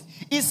 5.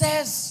 It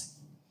says,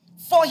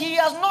 for he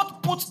has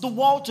not put the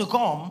world to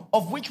come,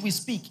 of which we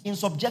speak, in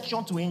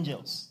subjection to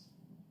angels.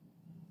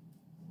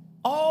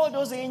 All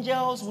those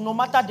angels, no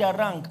matter their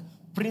rank,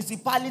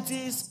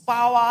 principalities,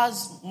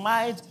 powers,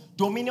 might,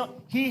 dominion,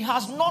 he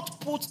has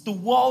not put the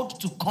world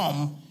to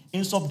come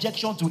in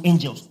subjection to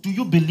angels. Do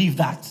you believe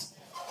that?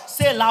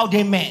 Say loud,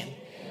 amen.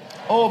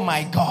 Oh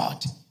my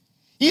God.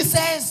 He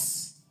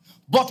says,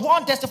 but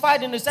one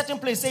testified in a certain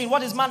place, saying,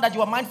 what is man that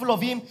you are mindful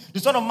of him? The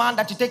son of man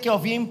that you take care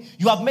of him?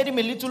 You have made him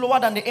a little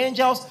lower than the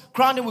angels,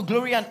 crowned him with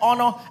glory and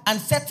honor,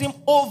 and set him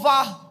over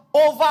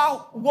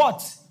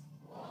what?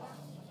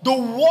 The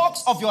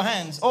works of your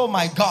hands. Oh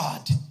my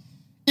God.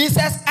 He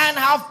says, and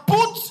have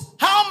put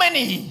how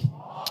many?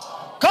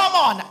 Come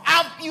on.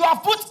 You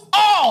have put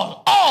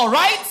all,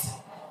 right?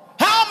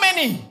 How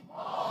many?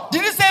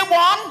 Did he say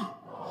 1?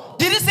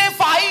 Did he say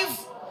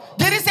 5?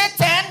 Did he say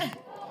 10?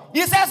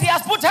 He says he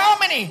has put how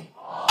many?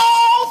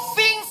 All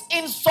things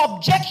in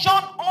subjection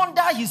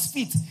under his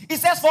feet. He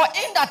says, for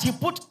in that he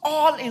put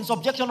all in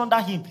subjection under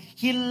him,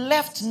 he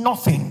left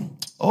nothing.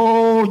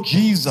 Oh,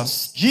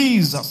 Jesus. He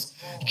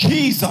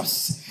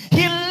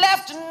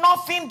left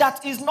nothing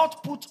that is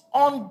not put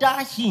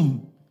under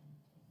him.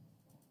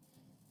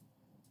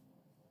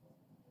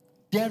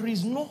 There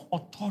is no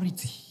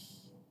authority,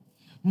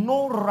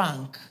 no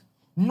rank,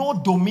 no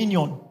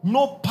dominion,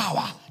 no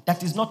power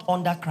that is not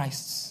under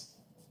Christ.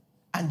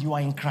 And you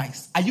are in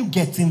Christ. Are you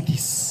getting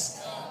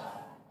this?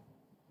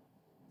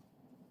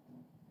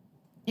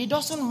 It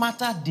doesn't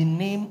matter the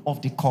name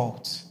of the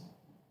cult.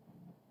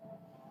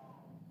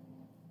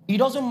 It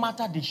doesn't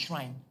matter the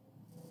shrine.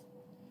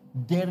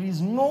 There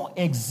is no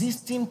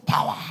existing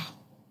power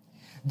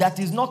that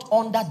is not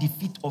under the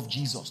feet of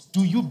Jesus.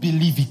 Do you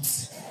believe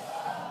it?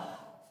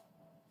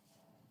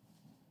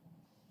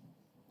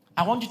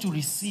 I want you to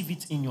receive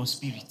it in your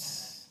spirit.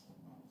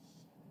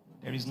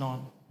 There is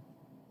none.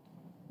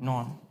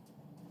 None.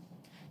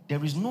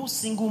 There is no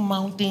single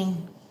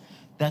mountain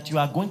that you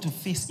are going to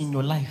face in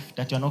your life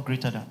that you are not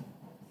greater than.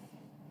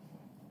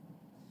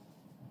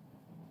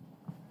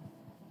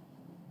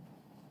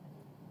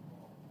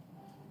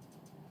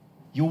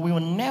 You will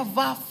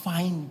never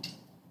find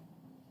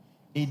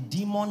a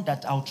demon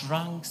that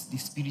outranks the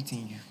spirit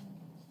in you.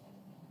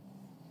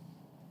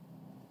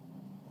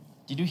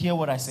 Did you hear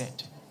what I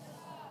said?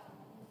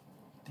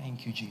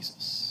 Thank you,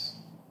 Jesus.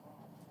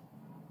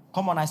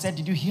 Come on, I said,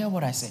 did you hear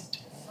what I said?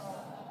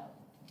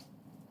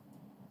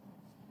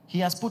 He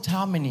has put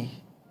how many?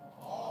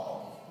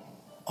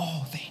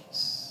 All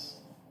things.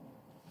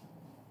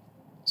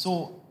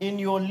 So, in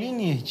your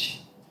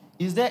lineage,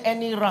 is there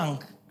any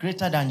rank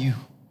greater than you?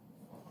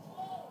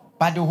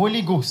 By the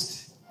Holy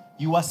Ghost,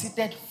 you are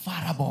seated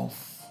far above.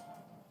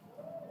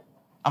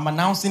 I'm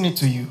announcing it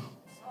to you.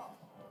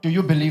 Do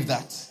you believe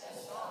that?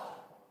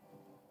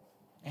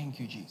 Thank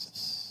you,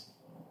 Jesus.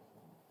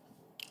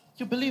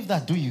 You believe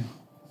that, do you?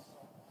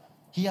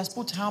 He has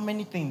put how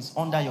many things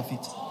under your feet?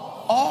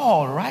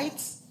 All,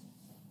 right?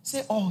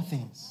 Say all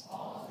things.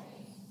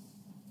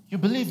 You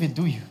believe it,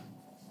 do you?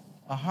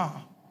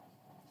 Aha.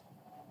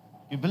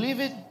 You believe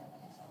it?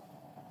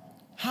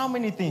 How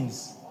many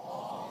things?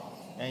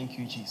 Thank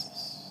you,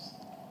 Jesus.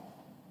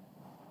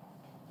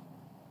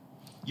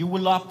 You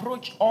will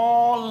approach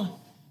all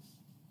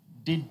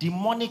the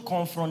demonic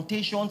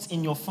confrontations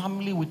in your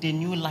family with a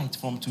new light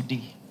from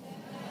today.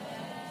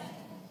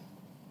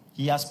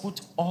 He has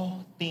put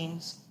all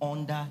things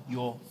under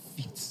your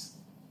feet.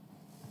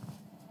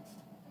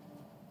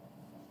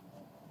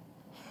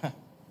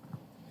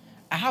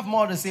 I have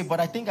more to say, but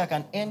I think I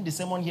can end the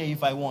sermon here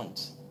if I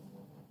want.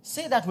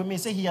 Say that with me.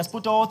 Say, he has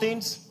put all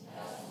things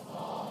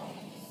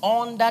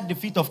under the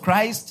feet of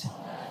Christ.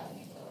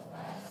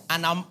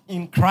 And I'm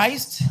in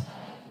Christ.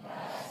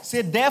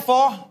 Say,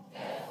 therefore,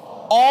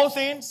 all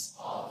things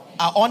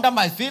are under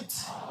my feet.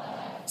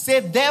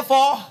 Say,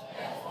 therefore,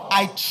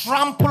 I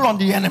trample on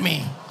the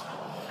enemy.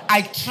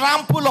 I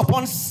trample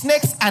upon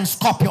snakes and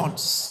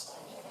scorpions.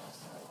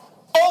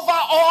 Over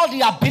all the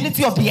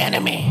ability of the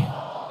enemy.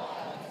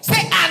 Say,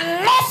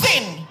 and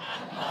nothing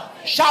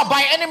shall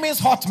by any means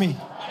hurt me.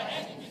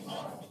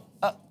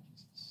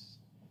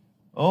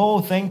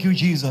 Oh, thank you,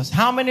 Jesus.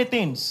 How many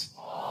things?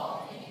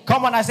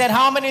 Come on, I said,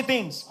 how many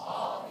things?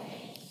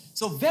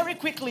 So very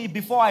quickly,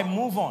 before I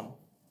move on,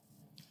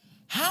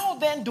 how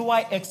then do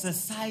I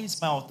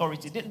exercise my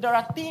authority? There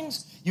are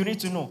things you need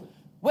to know.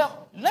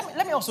 Well,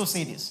 let me also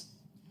say this.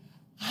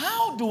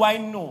 How do I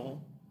know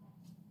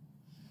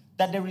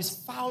that there is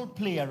foul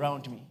play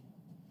around me?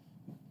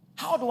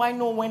 How do I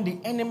know when the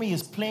enemy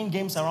is playing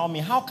games around me?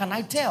 How can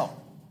I tell?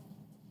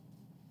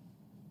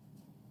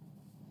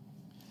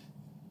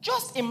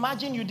 Just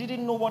imagine you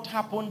didn't know what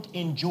happened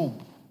in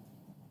Job.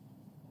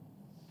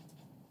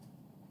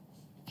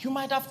 You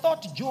might have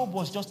thought Job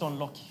was just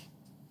unlucky.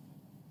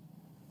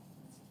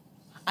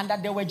 and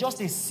that there were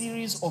just a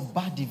series of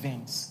bad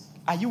events.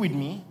 Are you with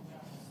me?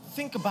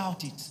 Think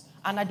about it.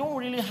 And I don't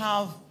really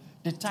have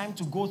the time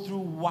to go through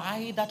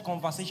why that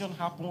conversation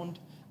happened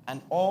and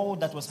all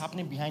that was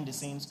happening behind the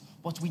scenes,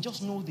 but we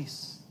just know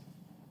this.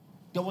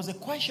 There was a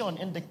question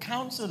in the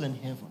council in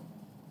heaven.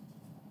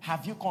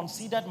 Have you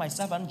considered my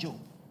servant Job?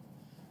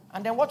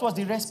 And then what was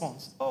the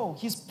response? Oh,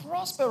 he's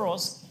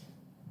prosperous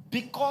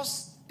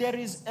because there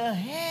is a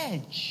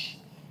hedge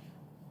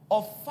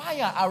of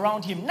fire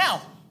around him.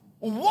 Now,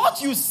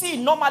 what you see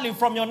normally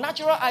from your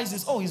natural eyes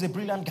is, oh, he's a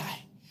brilliant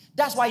guy.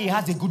 That's why he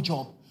has a good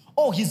job.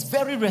 Oh, he's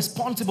very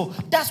responsible.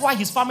 That's why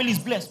his family is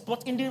blessed.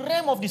 But in the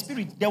realm of the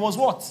spirit, there was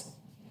what?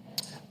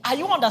 Are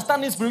you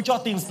understanding spiritual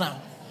things now?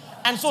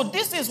 And so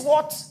this is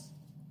what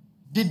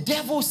the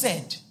devil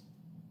said.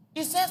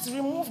 He says,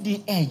 remove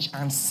the edge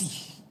and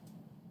see.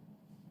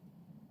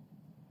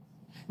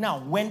 Now,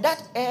 when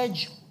that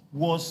edge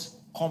was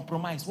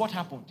compromised, what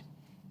happened?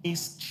 A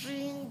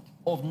string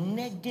of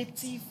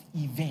negative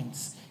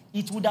events.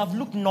 It would have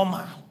looked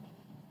normal.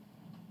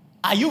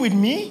 Are you with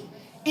me?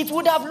 It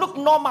would have looked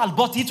normal,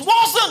 but it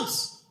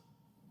wasn't.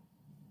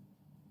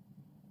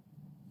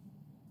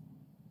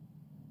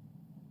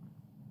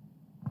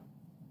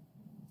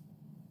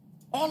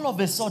 All of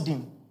a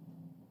sudden,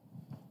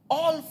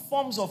 all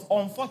forms of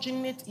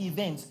unfortunate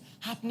events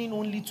happening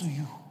only to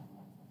you.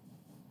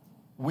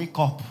 Wake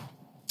up.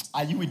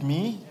 Are you with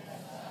me?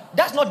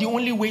 That's not the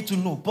only way to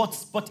know,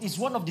 but it's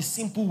one of the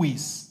simple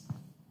ways.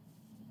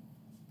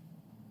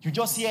 You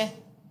just hear,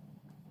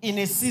 in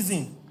a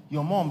season,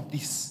 your mom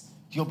this,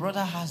 your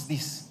brother has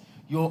this,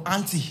 your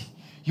auntie,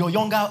 your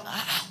younger,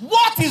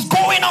 what is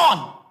going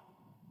on?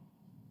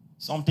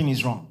 Something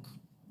is wrong.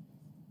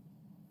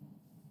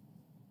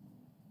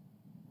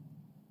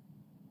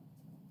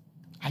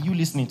 Are you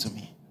listening to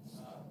me?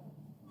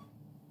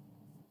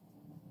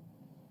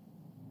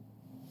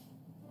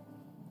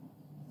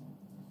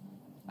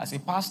 As a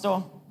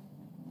pastor,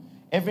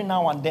 every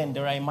now and then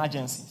there are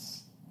emergencies.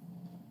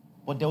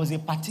 But there was a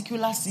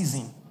particular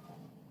season,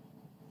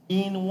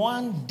 in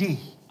one day,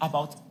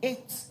 about 8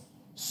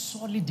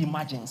 solid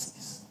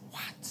emergencies.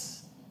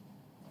 What?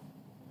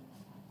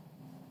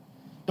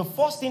 The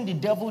first thing the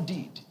devil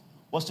did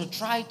was to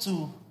try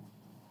to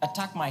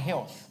attack my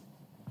health.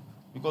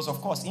 Because, of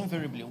course,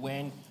 invariably,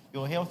 when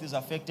your health is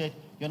affected,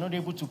 you're not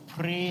able to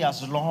pray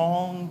as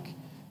long,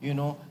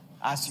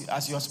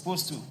 as you're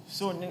supposed to.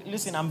 So,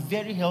 listen, I'm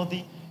very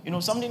healthy.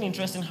 Something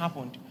interesting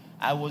happened.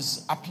 I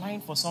was applying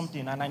for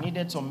something, and I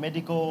needed some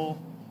medical,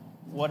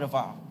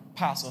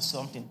 pass or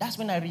something. That's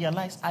when I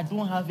realized I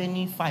don't have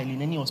any file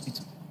in any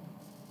hospital.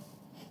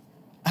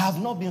 I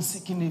have not been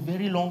sick in a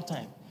very long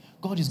time.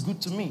 God is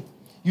good to me.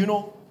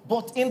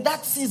 But in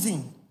that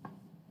season,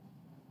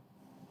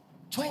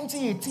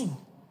 2018,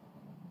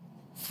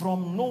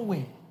 from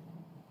nowhere,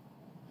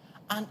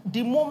 and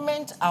the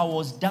moment I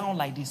was down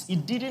like this,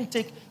 it didn't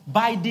take,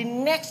 by the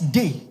next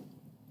day,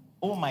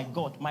 oh my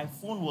God, my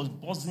phone was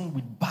buzzing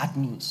with bad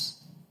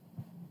news.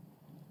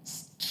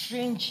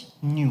 Strange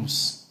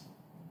news.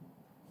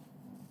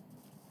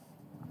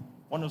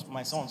 One of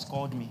my sons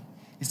called me.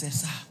 He said,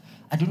 sir,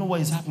 I don't know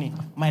what is happening.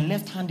 My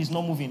left hand is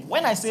not moving.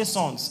 When I say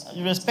sons,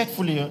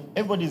 respectfully,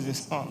 everybody is a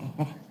son.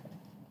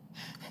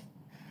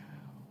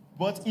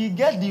 But he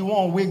get the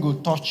one way go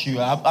touch you.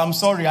 I'm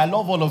sorry, I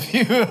love all of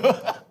you.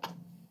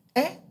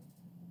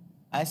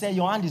 I said,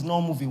 your hand is not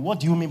moving. What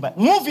do you mean by,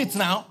 move it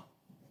now?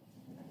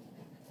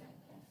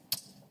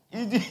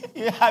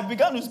 I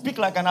began to speak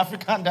like an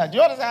African dad.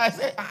 You understand? I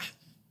said,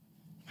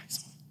 my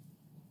son,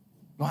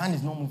 your hand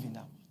is not moving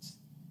that much.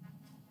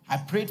 I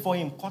prayed for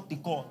him, cut the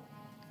call.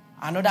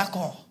 Another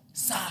call.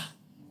 Sir,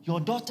 your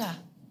daughter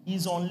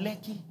is on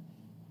Lekki.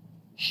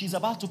 She's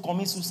about to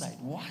commit suicide.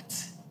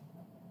 What?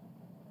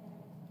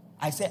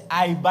 I said,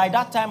 by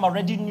that time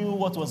already knew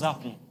what was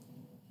happening.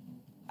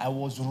 I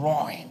was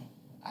roaring.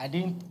 I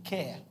didn't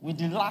care. With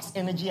the last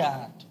energy I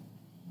had.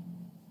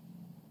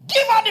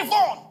 Give her the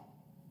phone.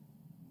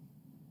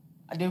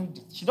 And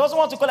she doesn't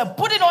want to call her.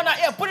 Put it on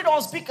her ear. Put it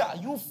on speaker.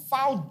 You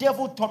foul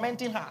devil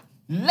tormenting her.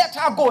 Let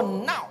her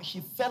go now. She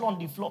fell on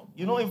the floor.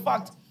 In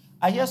fact,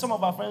 I hear some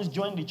of our friends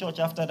join the church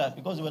after that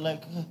because they were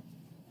like,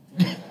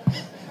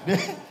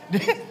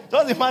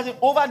 just imagine,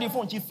 over the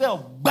phone, she fell.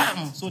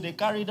 Bam! So they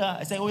carried her.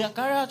 I said, oh yeah,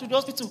 carry her to the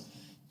hospital.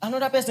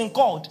 Another person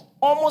called.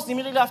 Almost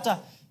immediately after.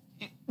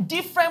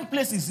 Different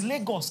places,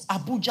 Lagos,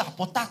 Abuja,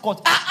 Port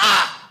Harcourt.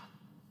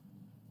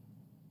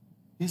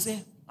 They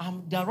say,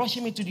 they're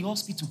rushing me to the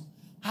hospital.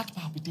 Heart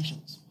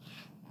palpitations.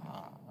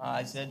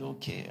 I said,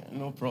 okay,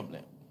 no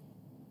problem.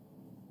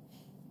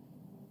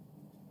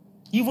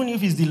 Even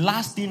if it's the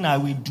last thing I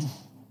will do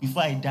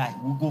before I die,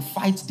 we'll go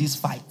fight this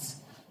fight.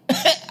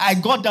 I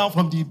got down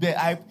from the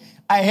bed.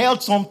 I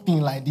held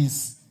something like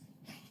this.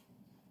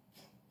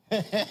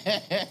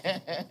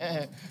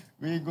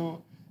 We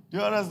go. Do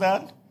you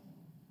understand?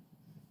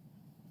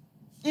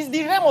 It's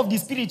the realm of the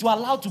spirit. You are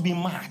allowed to be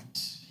mad.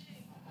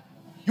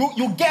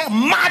 You get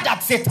mad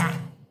at Satan.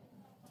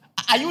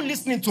 Are you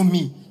listening to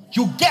me?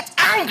 You get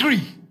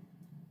angry.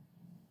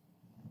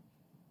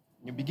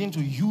 You begin to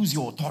use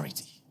your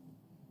authority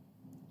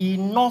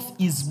Enough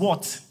is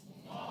what?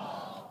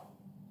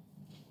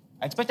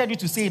 I expected you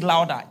to say it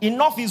louder.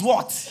 Enough is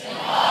what?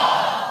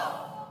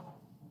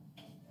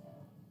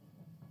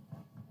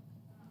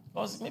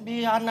 Because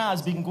maybe Hannah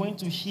has been going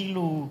to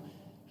Shiloh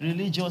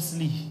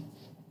religiously,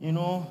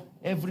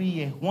 every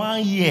year.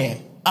 1 year.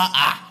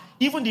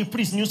 Even the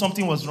priest knew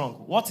something was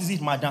wrong. What is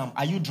it, madam?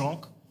 Are you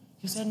drunk?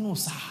 He said, no,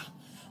 sir.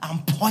 I'm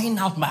pouring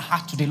out my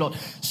heart to the Lord.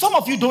 Some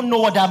of you don't know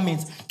what that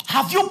means.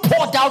 Have you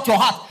poured out your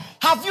heart?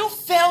 Have you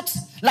felt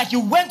like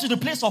you went to the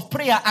place of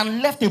prayer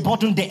and left a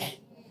burden there?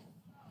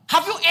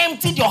 Have you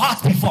emptied your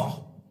heart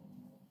before?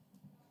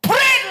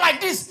 Prayed like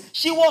this.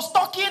 She was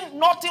talking,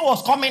 nothing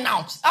was coming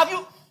out. Have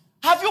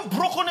you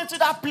broken into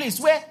that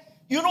place where,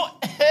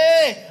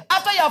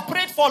 after you have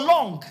prayed for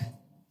long,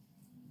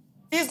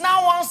 it's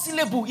now one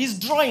syllable, it's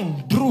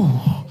drawing, drew,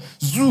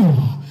 zoo.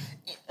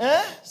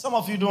 Some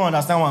of you don't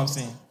understand what I'm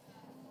saying.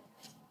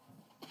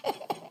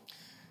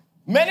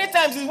 Many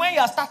times it's when you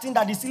are starting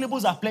that the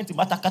syllables are plenty.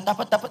 But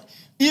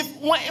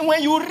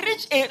when you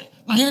reach a...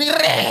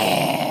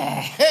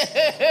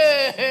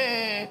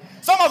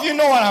 Some of you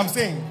know what I'm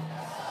saying.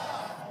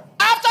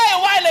 After a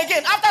while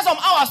again, after some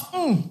hours,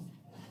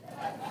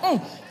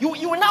 you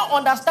will now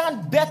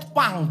understand birth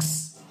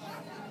pangs.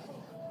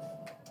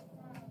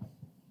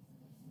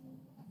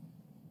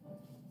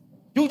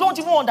 You don't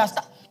even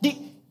understand.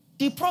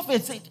 The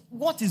prophet said,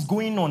 what is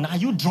going on? Are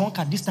you drunk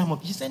at this time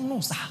of... He said,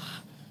 no, sir.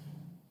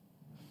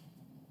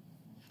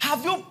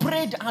 Have you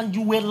prayed and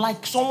you were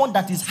like someone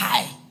that is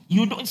high?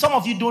 Some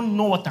of you don't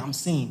know what I'm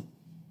saying.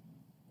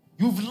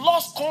 You've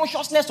lost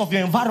consciousness of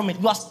your environment.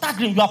 You are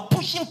staggering. You are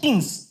pushing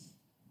things.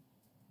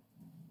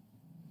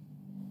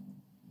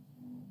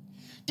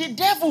 The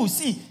devil,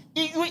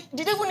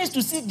 the devil needs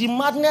to see the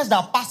madness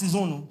that passes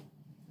on.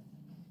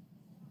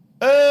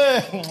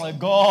 Oh my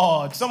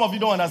God. Some of you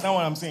don't understand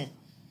what I'm saying.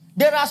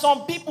 There are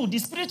some people, the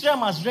spirit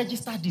realm has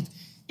registered it.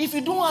 If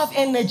you don't have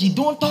energy,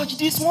 don't touch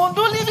this one.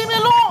 Don't leave him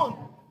alone.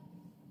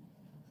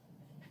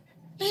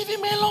 Leave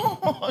him alone.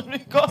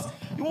 Because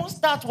you won't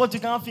start what you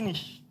can't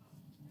finish.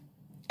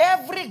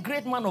 Every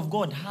great man of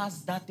God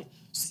has that.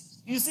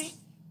 You see,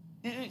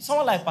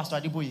 someone like Pastor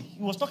Adeboye,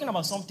 he was talking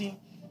about something.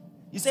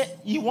 He said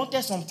he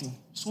wanted something.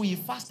 So he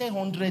fasted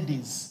 100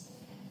 days.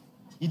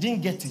 He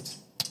didn't get it.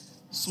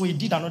 So he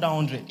did another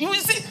 100. You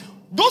see,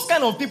 those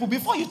kind of people,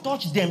 before you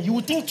touch them, you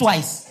will think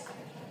twice.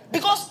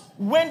 Because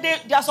there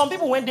are some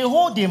people, when they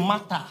hold a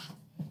matter,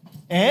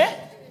 there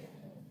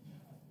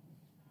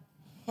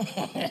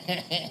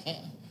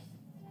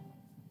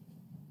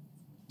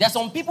are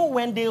some people,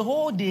 when they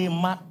hold a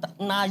matter,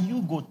 now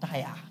you go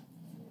tire.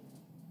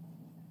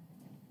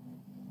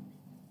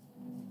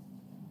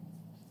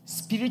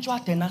 Spiritual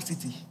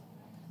tenacity.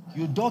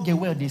 You dug a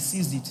well, they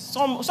seized it.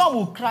 Some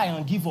will cry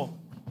and give up.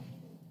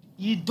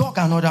 You dug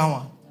another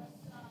one.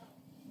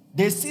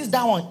 They seized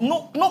that one.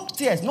 No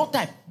tears, no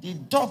time. They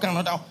dug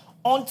another one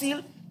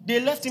until they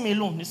left him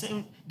alone. They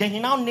said, then he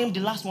now named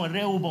the last one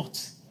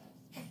Rehoboth.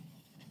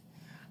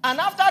 And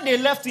after they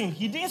left him,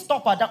 he didn't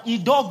stop at that. He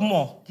dug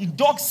more. He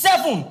dug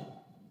 7.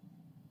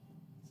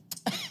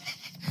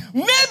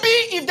 Maybe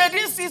if they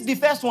didn't seize the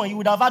first one, he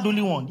would have had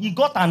only one. He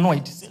got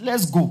annoyed. He said,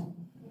 let's go.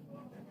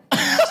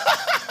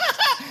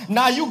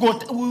 Now you go.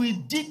 We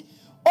will dig.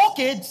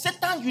 Okay,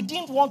 Satan, you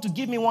didn't want to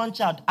give me 1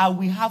 child. I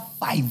will have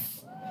 5.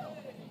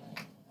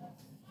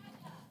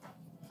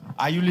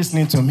 Are you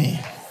listening to me?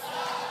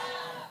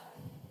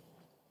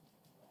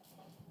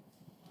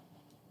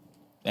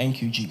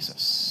 Thank you,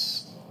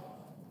 Jesus.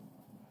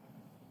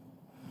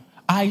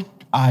 I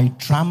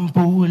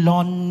trample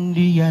on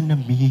the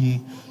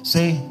enemy.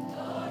 Say,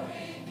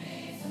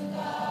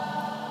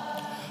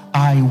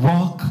 I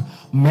walk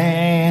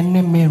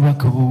many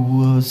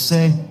miracles.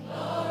 Say,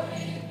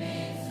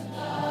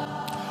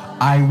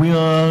 I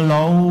will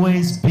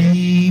always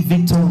be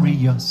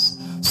victorious.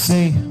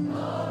 Say,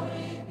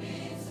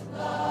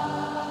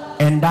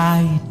 and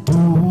I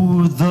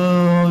do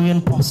the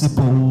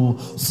impossible.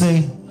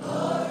 Say,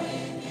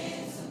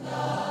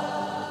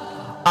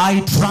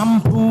 I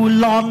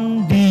trample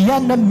on the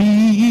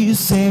enemy.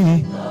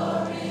 Say,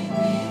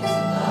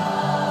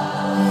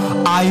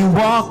 I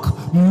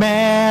walk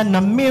many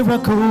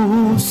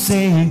miracles.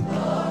 Say,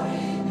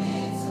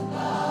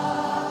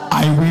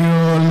 I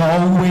will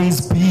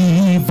always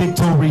be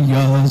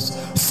victorious.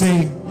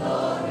 Say,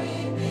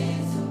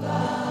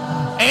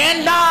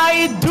 and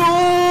I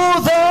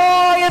do the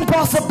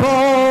impossible.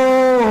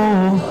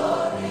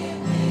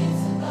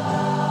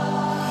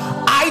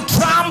 I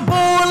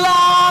trample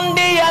on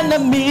the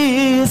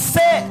enemy.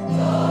 Say,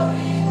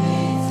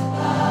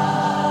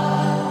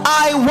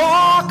 I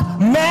walk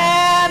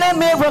many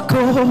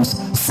miracles.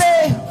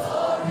 Say,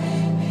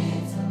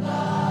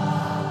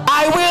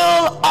 I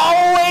will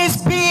always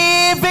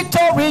be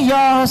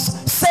victorious.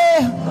 Say,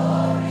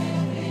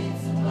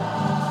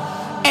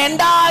 and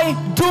I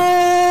do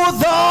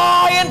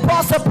the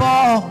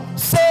impossible.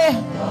 Say,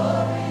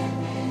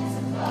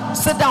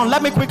 sit down.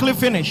 Let me quickly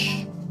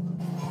finish.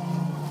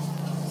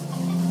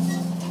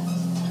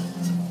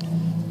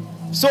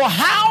 So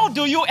how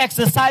do you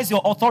exercise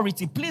your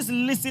authority? Please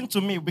listen to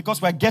me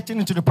because we're getting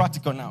into the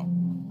practical now.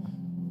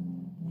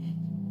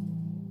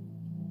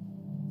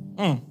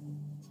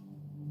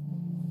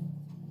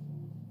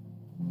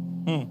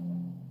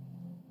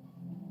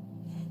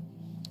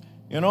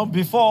 You know,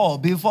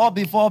 before,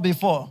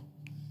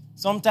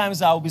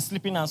 sometimes I'll be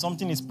sleeping and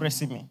something is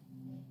pressing me.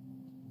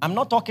 I'm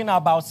not talking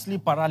about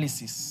sleep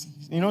paralysis.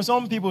 You know,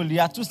 some people, they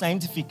are too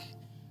scientific.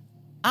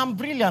 I'm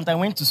brilliant. I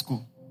went to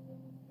school.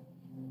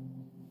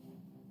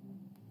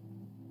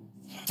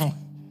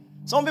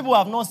 Some people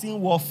have not seen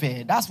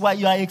warfare. That's why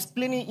you are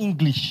explaining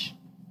English.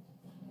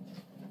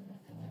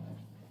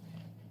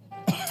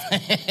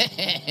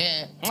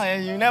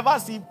 You never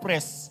see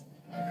press.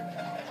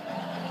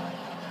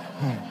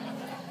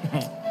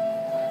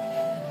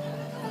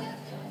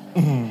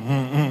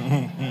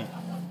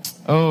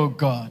 Oh,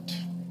 God.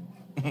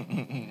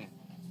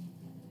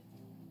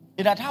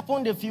 It had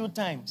happened a few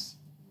times.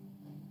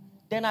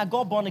 Then I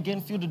got born again,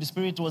 filled with the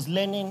Spirit, was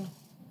learning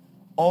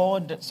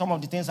some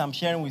of the things I'm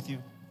sharing with you.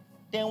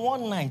 Then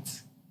one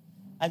night,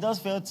 I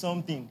just felt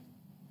something.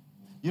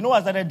 You know what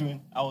I started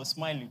doing? I was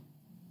smiling.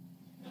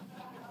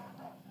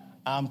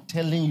 I'm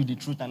telling you the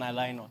truth and I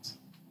lie not.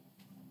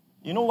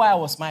 You know why I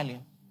was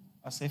smiling?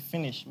 I said,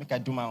 finish, make I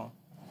do my own.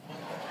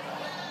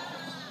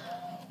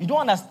 You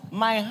don't understand.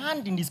 My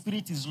hand in the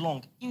Spirit is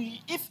long.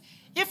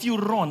 If you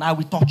run, I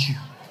will touch you.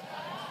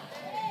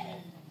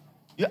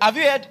 Have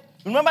you heard?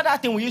 Remember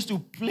that thing we used to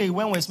play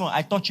when we were small?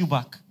 I touch you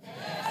back.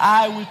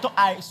 I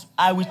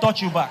will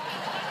touch you back.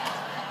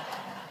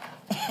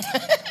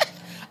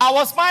 I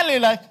was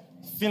smiling like,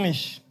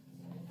 finish.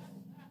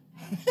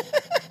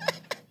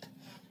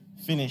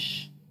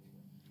 Finish.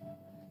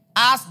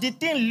 As the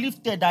thing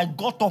lifted, I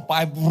got up,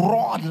 I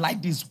roared like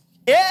this.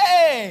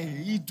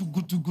 Hey! Too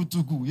good.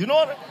 You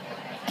know?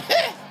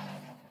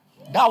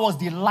 That was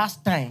the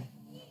last time.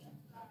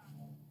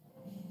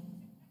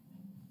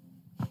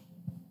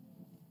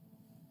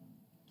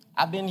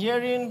 I've been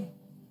hearing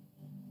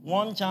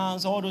one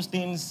chance, all those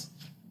things,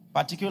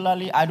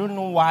 particularly, I don't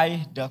know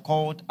why they're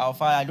called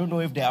Alpha. I don't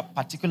know if they are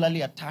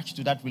particularly attached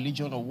to that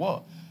religion or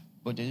what,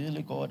 but they're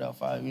usually called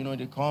Alpha. You know,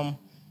 they come,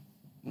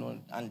 you know,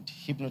 and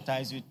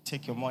hypnotize you,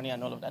 take your money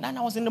and all of that. And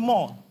I was in the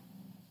mall.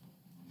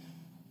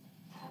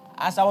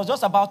 As I was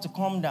just about to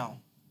come down,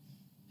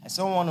 I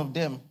saw one of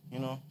them, you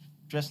know,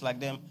 dressed like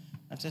them,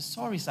 and said,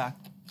 sorry, sir,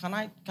 can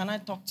I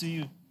talk to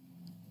you?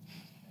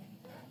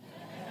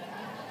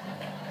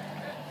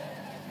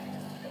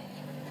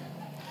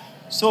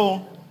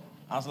 So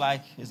I was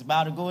like, it's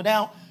about to go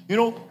down, you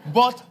know.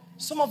 But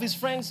some of his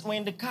friends were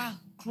in the car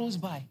close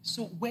by.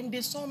 So when they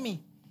saw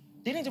me,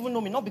 they didn't even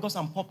know me, not because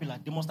I'm popular.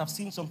 They must have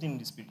seen something in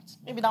the Spirit.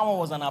 Maybe that one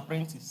was an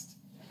apprentice.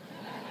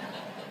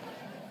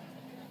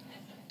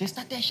 They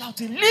started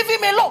shouting, leave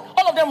him alone.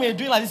 All of them were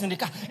doing like this in the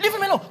car. Leave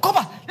him alone. Come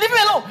back. Leave him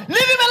alone.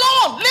 Leave him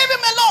alone. Leave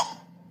him alone.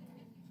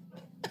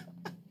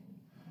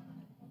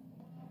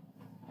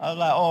 I was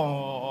like,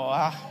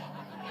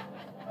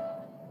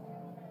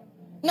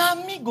 Now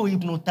me go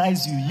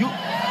hypnotize you. You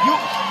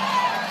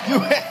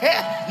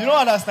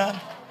don't understand.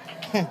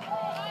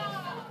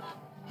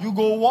 You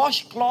go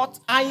wash cloth,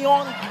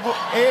 iron, you go,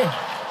 hey.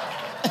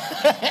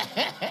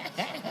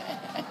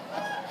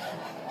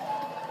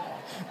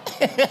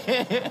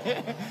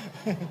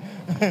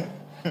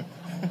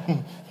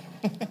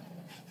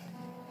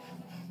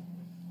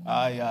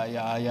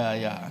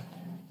 Yeah.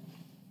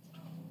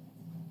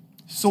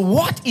 So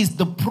what is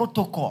the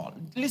protocol?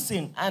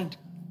 Listen, and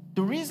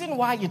the reason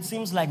why it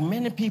seems like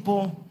many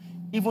people,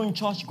 even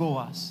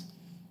churchgoers,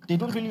 they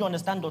don't really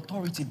understand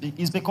authority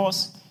is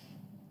because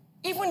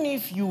even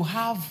if you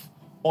have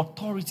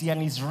authority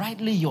and it's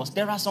rightly yours,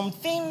 there are some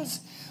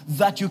things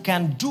that you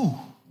can do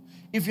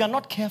if you are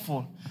not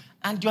careful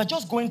and you are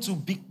just going to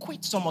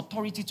bequeath some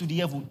authority to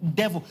the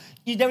devil.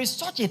 There is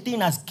such a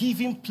thing as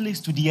giving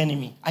place to the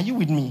enemy. Are you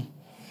with me?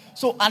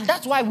 So, and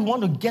that's why we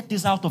want to get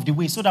this out of the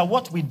way so that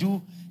what we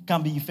do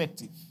can be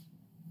effective.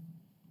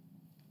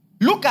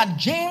 Look at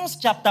James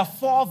chapter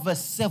 4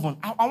 verse 7.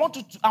 I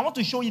want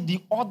to show you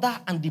the order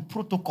and the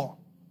protocol.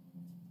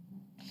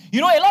 You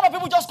know, a lot of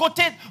people just quote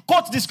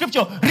the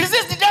scripture,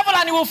 resist the devil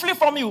and he will flee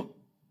from you.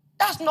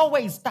 That's not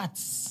where it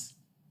starts.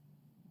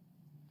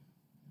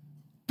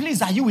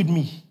 Please, are you with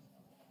me?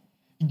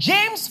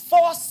 James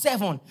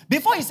 4:7.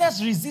 Before he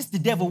says resist the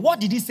devil, what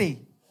did he say?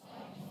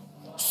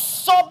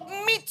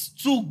 Submit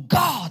to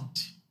God.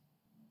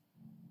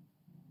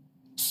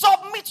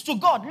 Submit to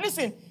God.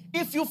 Listen,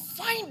 if you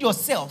find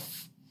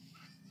yourself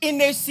in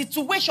a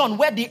situation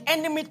where the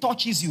enemy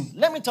touches you,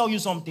 let me tell you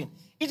something.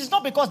 It is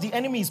not because the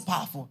enemy is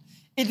powerful.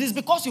 It is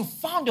because you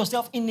found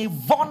yourself in a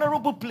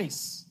vulnerable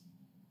place.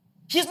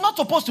 He's not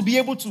supposed to be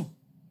able to.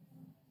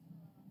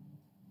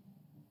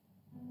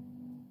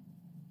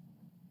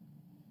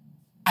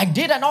 I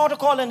did an altar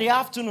call in the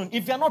afternoon.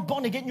 If you're not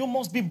born again, you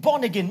must be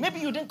born again. Maybe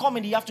you didn't come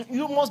in the afternoon.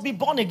 You must be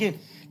born again.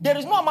 There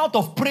is no amount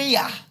of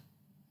prayer.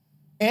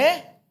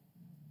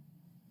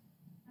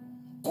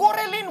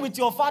 Quarreling with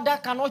your father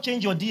cannot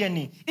change your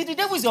DNA. If the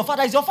devil is your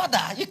father, he's your father.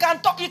 He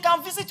can talk, he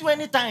can visit you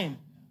anytime.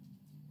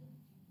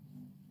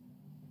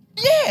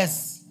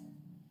 Yes.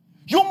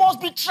 You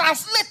must be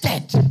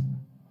translated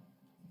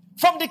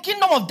from the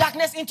kingdom of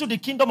darkness into the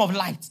kingdom of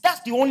light.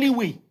 That's the only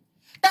way.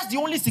 That's the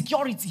only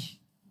security.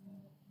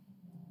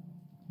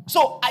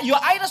 So you're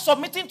either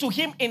submitting to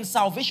him in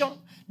salvation.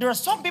 There are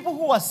some people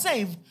who are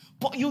saved,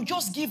 but you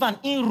just give an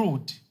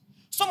inroad.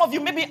 Some of you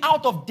may be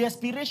out of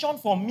desperation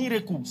for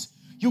miracles.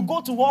 You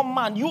go to one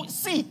man. You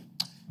see,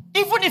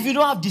 even if you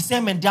don't have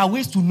discernment, there are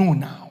ways to know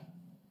now.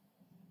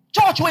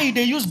 Church where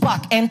they use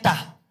back, enter.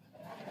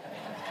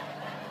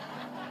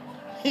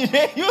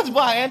 They use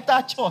back,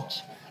 enter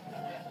church.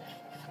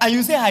 And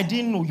you say, I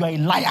didn't know. You are a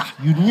liar.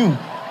 You knew.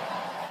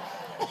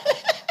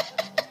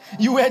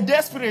 You were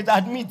desperate,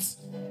 admit.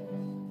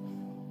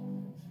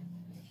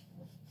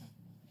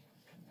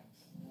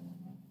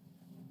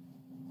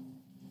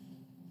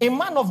 A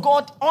man of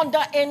God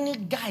under any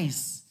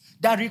guise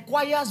that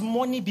requires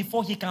money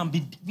before he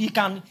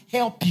can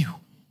help you.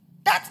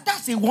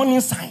 That's a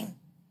warning sign.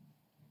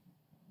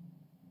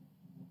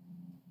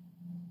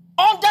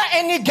 Under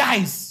any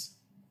guise.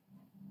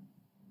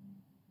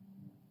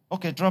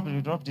 Okay,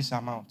 drop this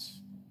amount.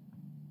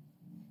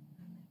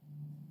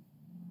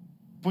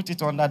 Put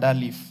it under that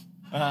leaf.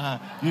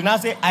 You now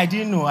say, I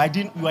didn't know.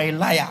 You are a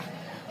liar.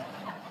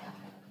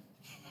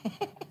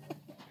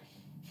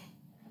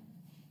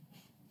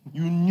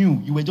 You knew.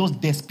 You were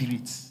just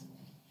desperate.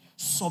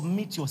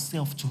 Submit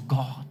yourself to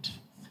God.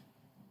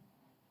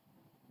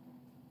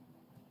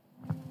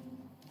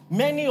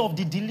 Many of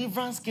the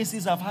deliverance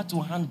cases I've had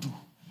to handle,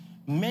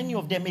 many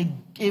of them,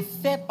 a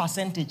fair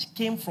percentage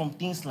came from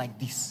things like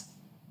this.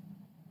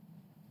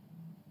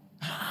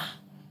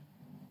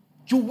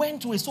 You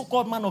went to a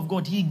so-called man of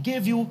God. He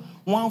gave you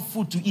one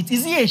food to eat.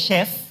 Is he a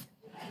chef?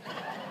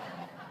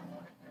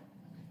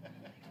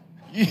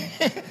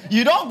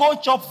 You don't go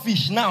chop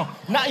fish now.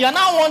 Now you're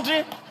now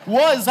wondering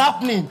what is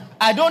happening.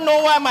 I don't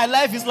know why my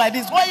life is like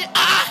this.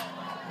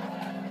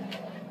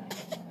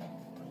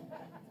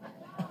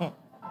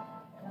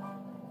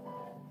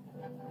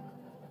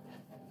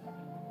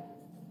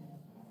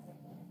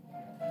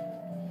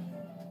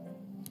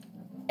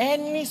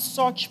 Any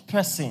such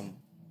person,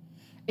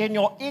 in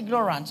your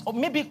ignorance, or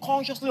maybe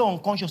consciously or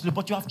unconsciously,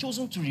 but you have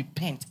chosen to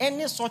repent.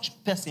 Any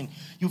such person,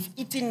 you've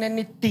eaten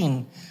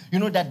anything,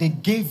 that they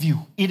gave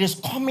you, it is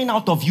coming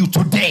out of you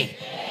today.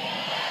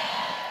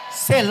 Yeah.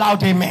 Say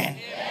loud, amen.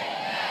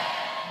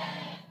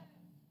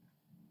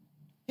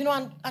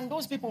 Yeah. And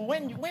those people,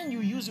 when you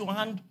use your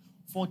hand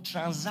for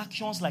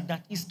transactions like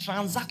that, it's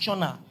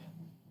transactional.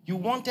 You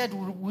wanted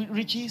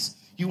riches,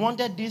 you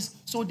wanted this,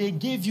 so they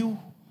gave you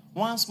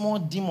one small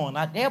demon.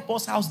 At the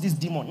airport's house, this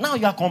demon. Now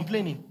you are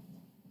complaining.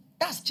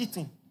 That's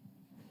cheating.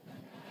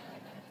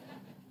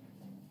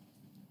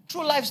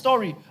 True life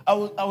story. I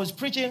was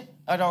preaching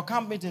at our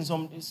camp meeting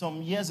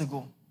some years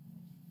ago.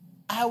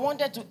 I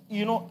wanted to,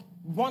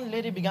 one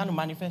lady began to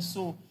manifest,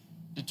 so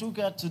they took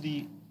her to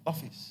the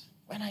office.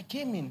 When I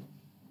came in,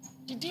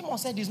 the demon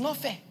said, it's not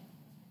fair.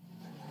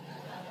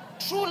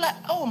 True life.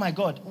 Oh my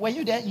God. Were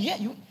you there? Yeah,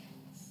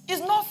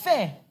 it's not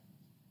fair.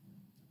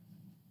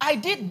 I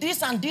did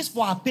this and this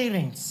for our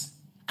parents.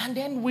 And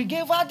then we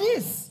gave her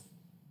this.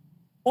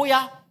 Oh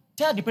yeah.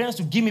 Tell the parents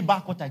to give me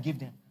back what I gave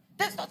them.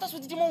 That's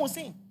what the demon was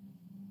saying.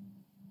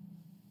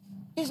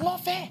 It's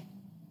not fair.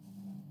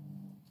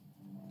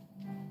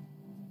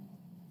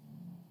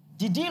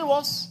 The deal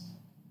was,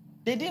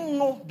 they didn't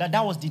know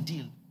that was the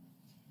deal.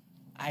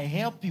 I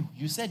help you.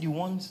 You said you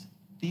want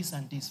this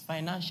and this,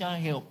 financial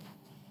help.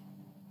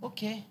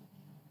 Okay.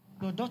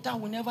 Your daughter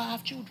will never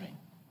have children.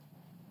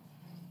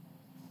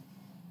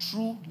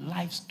 True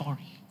life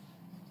story.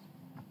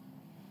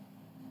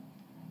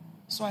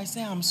 So I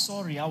say, I'm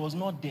sorry, I was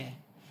not there.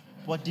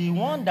 But the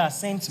one that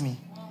sent me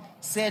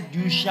said,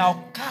 you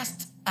shall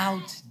cast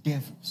out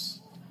devils.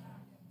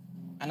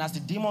 And as the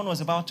demon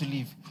was about to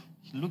leave,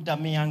 he looked at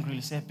me angrily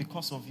and said,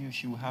 because of you,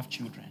 she will have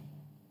children.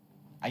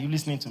 Are you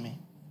listening to me?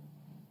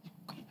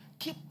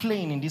 Keep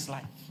playing in this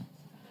life.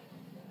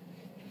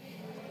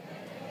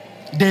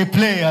 They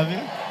play, have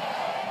you?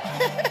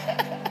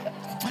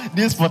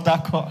 This Port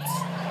Harcourt.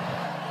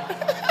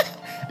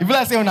 If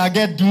I say when I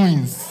get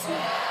doings.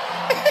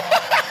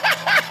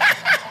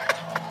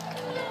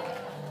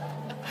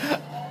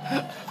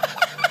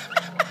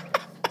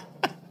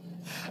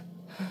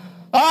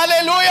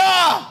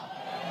 Hallelujah!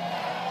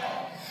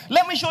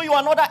 Let me show you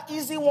another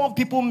easy one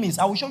people miss.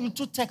 I will show you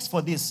two texts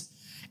for this.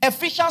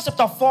 Ephesians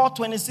chapter 4,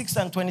 26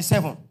 and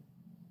 27.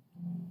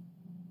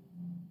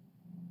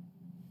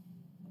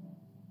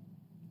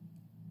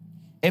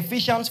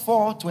 Ephesians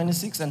 4,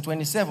 26 and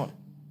 27.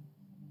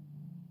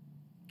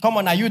 Come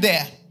on, are you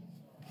there?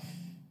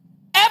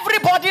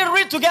 Everybody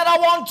read together,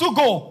 1, 2,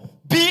 go.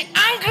 Be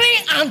angry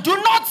and do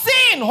not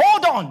sin.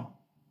 Hold on.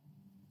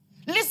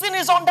 Listen,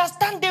 is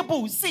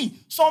understandable.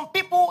 See, some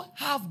people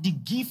have the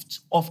gift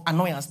of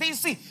annoyance. They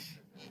see,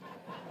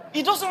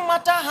 it doesn't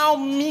matter how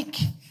meek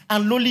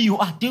and lowly you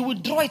are, they will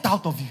draw it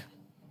out of you.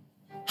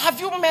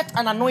 Have you met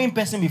an annoying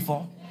person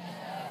before?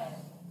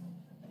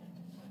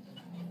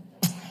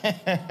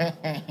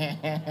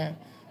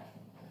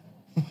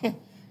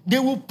 They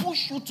will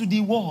push you to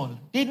the wall.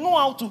 They know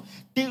how to.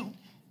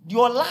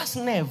 Your last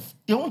nerve,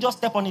 they won't just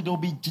step on it. They'll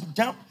be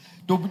jump.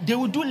 They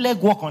will do leg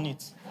work on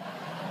it.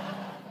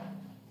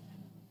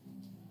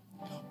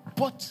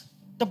 But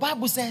the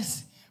Bible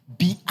says,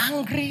 be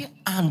angry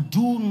and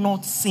do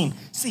not sin.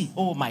 See,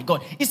 oh my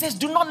God. It says,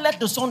 do not let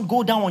the sun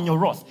go down on your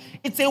wrath.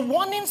 It's a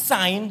warning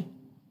sign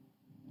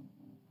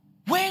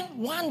when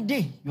one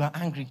day you are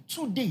angry,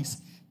 2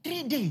 days,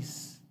 3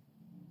 days.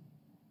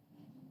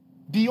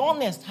 Be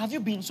honest. Have you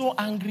been so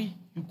angry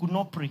you could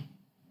not pray?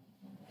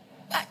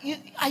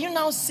 Are you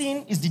now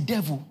seeing it's the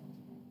devil?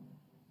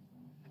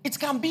 It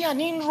can be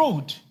an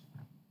inroad.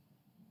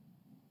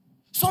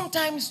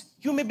 Sometimes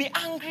you may be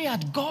angry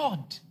at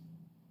God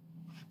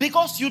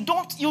because you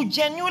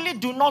genuinely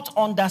do not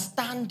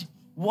understand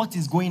what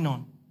is going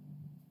on.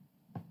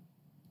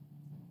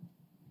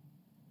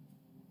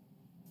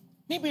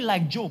 Maybe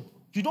like Job,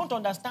 you don't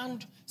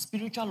understand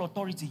spiritual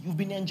authority. You've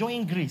been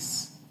enjoying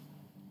grace.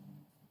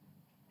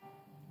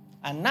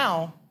 And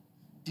now,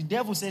 the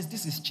devil says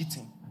this is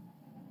cheating.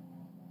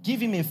 Give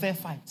him a fair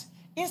fight.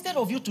 Instead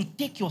of you to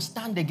take your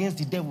stand against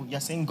the devil, you're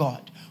saying,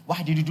 God,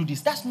 why did you do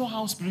this? That's not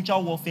how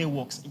spiritual warfare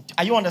works.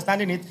 Are you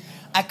understanding it?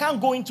 I can't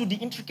go into the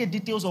intricate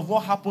details of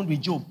what happened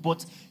with Job,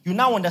 but you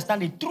now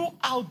understand it.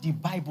 Throughout the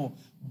Bible,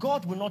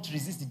 God will not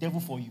resist the devil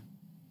for you.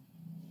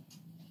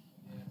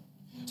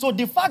 So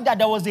the fact that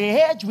there was a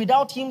hedge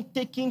without him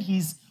taking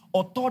his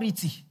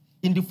authority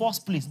in the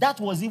first place, that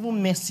was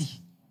even messy.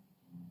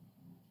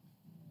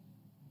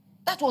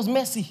 That was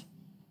messy.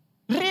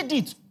 Read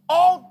it.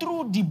 All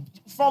through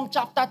from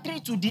chapter 3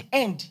 to the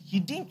end,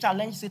 he didn't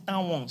challenge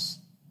Satan once.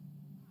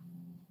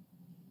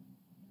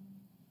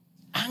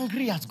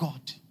 Angry at God.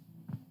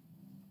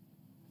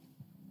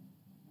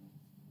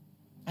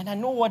 And I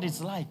know what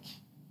it's like.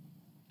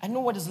 I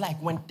know what it's like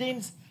when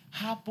things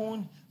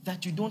happen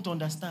that you don't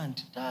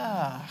understand.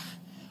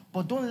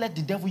 But don't let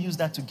the devil use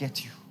that to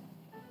get you.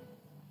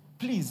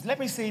 Please, let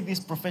me say this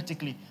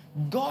prophetically.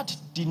 God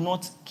did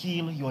not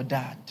kill your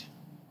dad.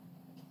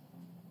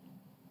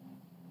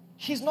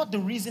 He's not the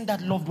reason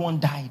that loved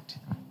one died.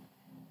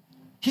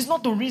 He's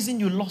not the reason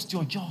you lost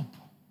your job.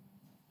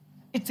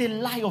 It's a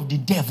lie of the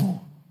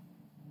devil.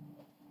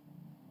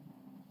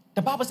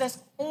 The Bible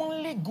says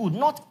only good,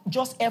 not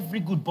just every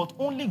good, but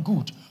only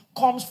good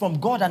comes from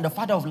God and the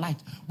Father of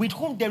light, with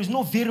whom there is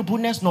no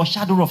variableness nor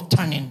shadow of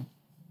turning.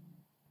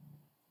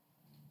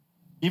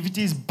 If it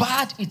is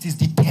bad, it is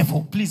the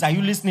devil. Please, are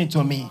you listening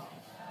to me?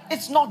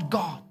 It's not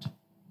God.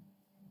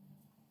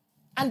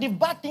 And if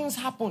bad things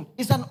happen,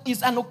 it's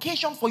an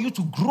occasion for you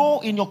to grow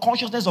in your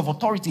consciousness of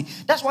authority.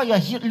 That's why you're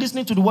here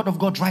listening to the word of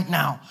God right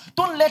now.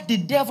 Don't let the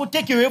devil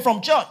take you away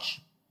from church.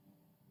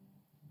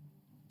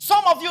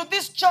 Some of you,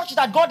 this church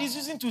that God is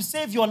using to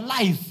save your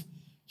life,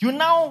 you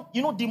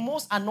the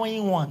most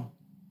annoying one.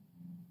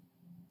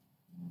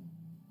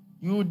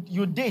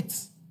 You date,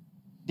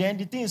 then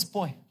the thing is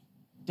spoiled.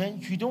 Then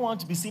you don't want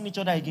to be seeing each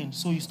other again,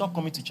 so you stop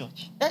coming to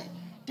church.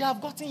 They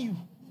have gotten you.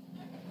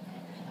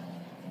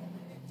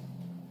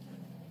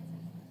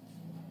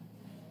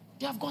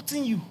 They have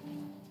gotten you.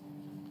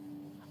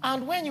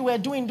 And when you were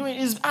doing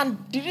is, and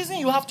the reason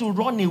you have to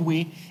run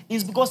away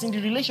is because in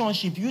the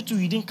relationship, you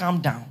didn't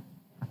calm down.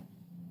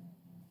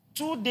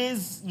 2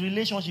 days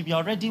relationship, you're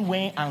already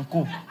wearing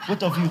ankle.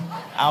 Both of you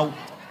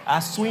are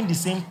sewing the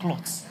same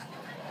clothes.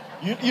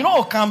 You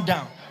know, calm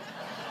down.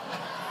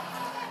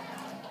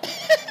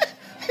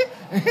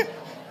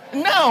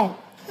 Now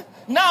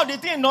the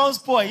thing don't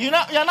spoil. You're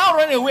now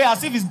running away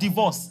as if it's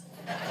divorce.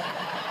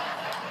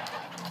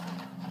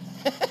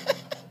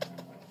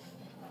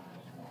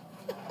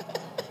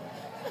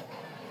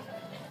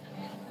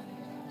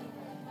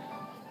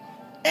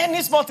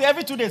 Any small thing,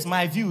 every 2 days,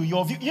 my view,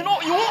 your view. You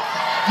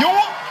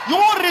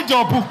won't read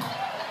your book.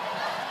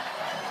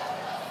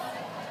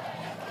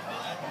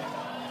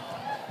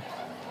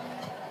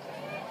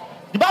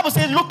 The Bible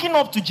says, looking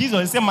up to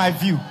Jesus, it says, my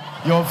view,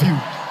 your view.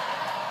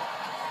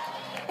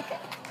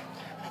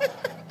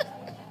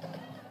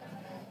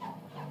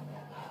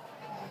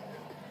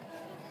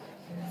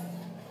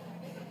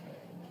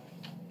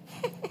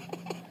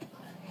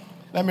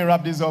 Let me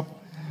wrap this up.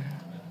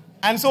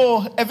 And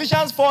so,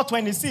 Ephesians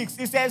 4:26,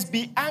 it says,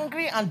 be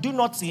angry and do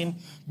not sin.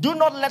 Do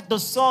not let the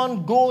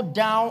sun go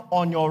down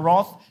on your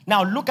wrath.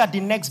 Now, look at the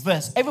next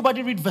verse.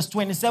 Everybody read verse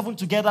 27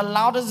 together.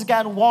 Loud as you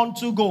can. 1,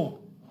 2, go.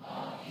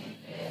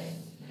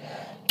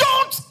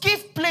 Don't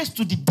give place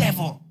to the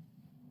devil.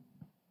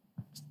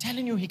 He's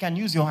telling you he can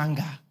use your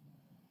anger.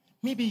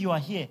 Maybe you are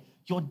here.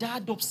 Your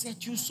dad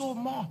upset you so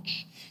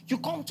much. You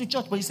come to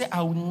church, but you say,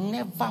 I will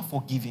never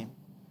forgive him.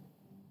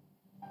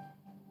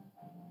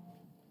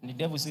 And the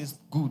devil says,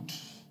 good.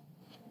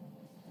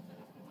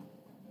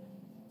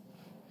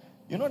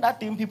 You know that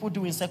thing people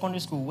do in secondary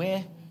school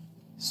where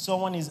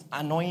someone is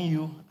annoying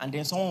you and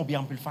then someone will be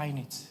amplifying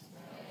it?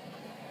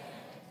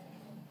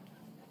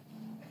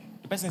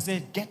 The person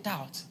says, get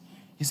out.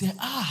 He said,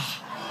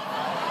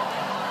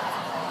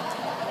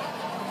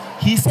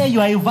 He said, you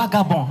are a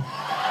vagabond.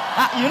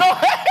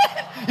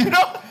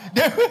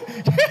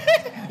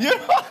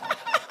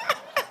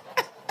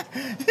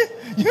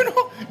 You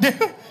know,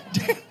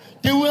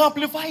 they will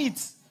amplify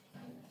it.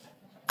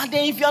 And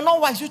then if you are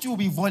not wise, it will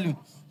be volume.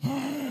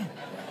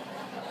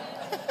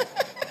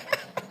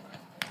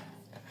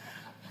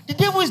 The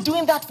devil is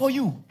doing that for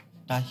you.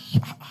 That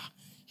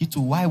he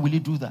too, why will he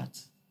do that?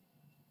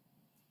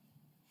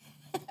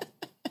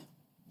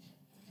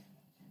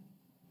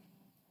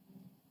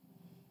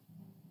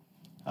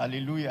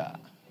 Hallelujah.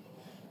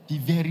 Be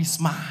very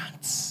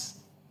smart.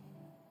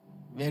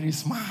 Very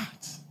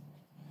smart.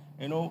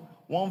 You know,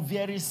 one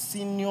very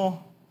senior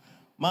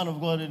man of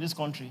God in this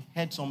country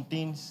heard some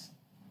things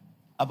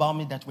about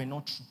me that were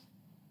not true.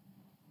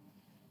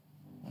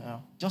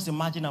 Just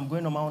imagine I'm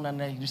going on my own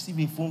and I receive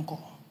a phone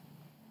call.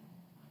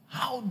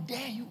 How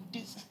dare you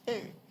this?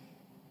 Hey.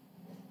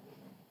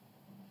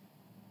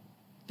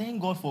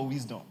 Thank God for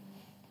wisdom.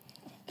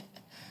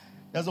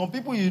 There's some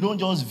people you don't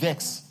just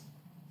vex.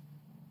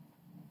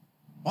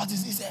 What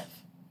is this?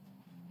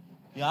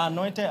 You are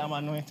anointed, I'm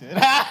anointed.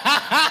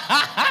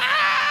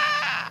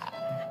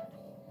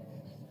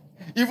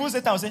 Even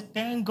Satan will say,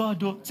 thank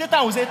God. Oh.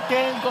 Satan will say,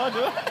 thank God.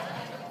 Oh.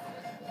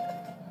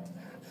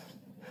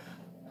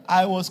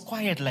 I was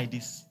quiet like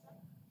this.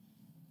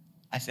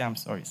 I said, I'm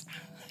sorry, sir.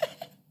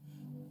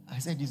 I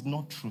said, it's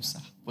not true, sir,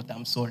 but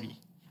I'm sorry.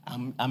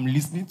 I'm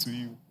listening to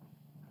you.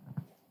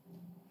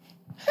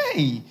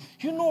 Hey,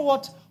 you know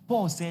what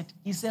Paul said?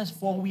 He says,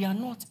 for we are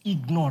not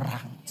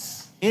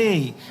ignorant.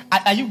 Hey,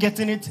 are you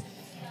getting it?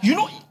 You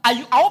know,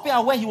 I hope you are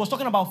aware he was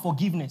talking about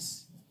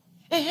forgiveness.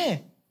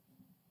 Hey,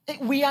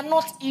 we are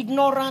not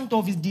ignorant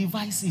of his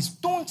devices.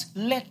 Don't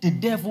let the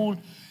devil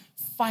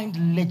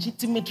find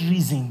legitimate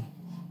reason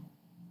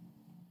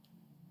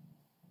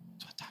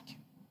to attack you.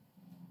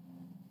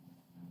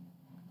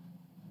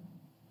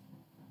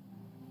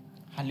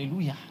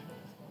 Hallelujah.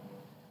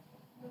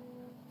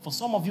 For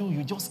some of you,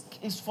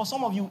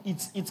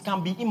 it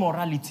can be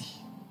immorality.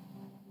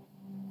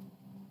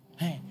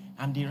 Hey,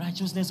 I'm the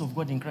righteousness of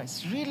God in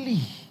Christ. Really?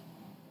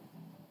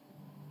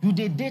 You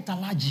date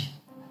allergy?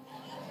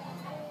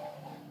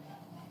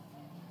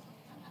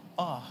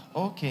 Oh,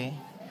 okay.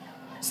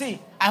 See,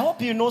 I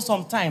hope you know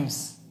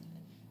sometimes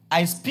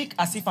I speak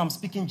as if I'm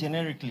speaking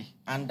generically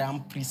and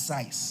I'm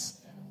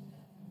precise.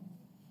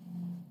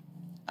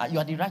 You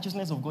are the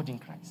righteousness of God in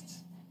Christ.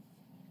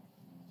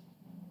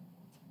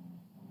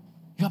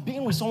 You are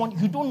being with someone,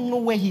 you don't know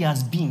where he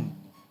has been.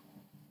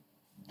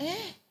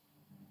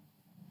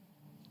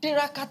 There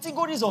are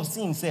categories of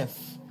sin, self.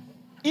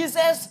 He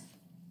says,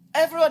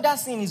 every other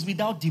sin is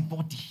without the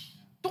body.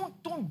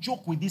 Don't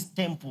joke with this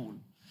temple.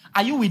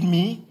 Are you with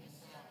me?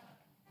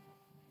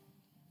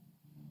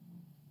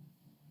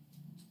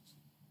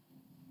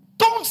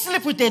 Don't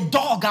sleep with a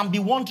dog and be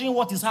wondering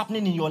what is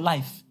happening in your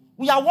life.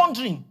 We are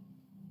wondering.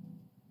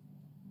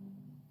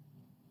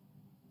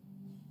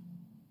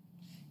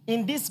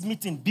 In this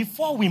meeting,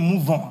 before we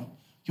move on,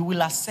 you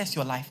will assess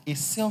your life. A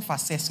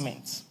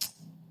self-assessment.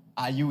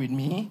 Are you with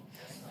me?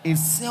 A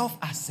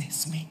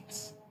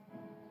self-assessment.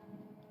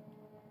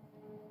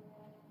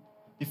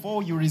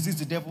 Before you resist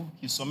the devil,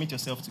 you submit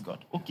yourself to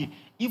God. Okay,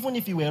 even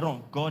if you were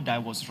wrong, God, I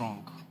was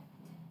wrong.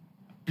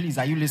 Please,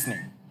 are you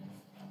listening?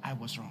 I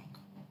was wrong.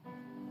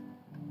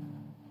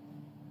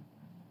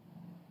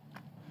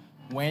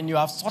 When you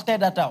have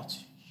sorted that out,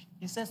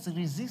 he says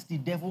resist the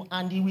devil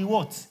and he will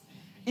what?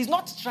 It's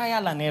not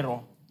trial and error.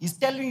 He's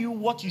telling you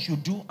what you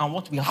should do and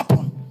what will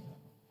happen.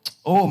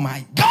 Oh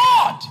my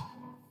God!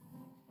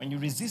 When you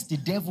resist the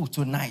devil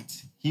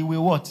tonight, he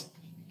will what?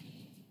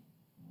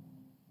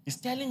 He's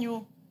telling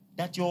you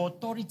that your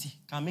authority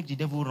can make the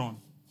devil run.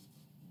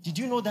 Did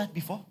you know that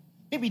before?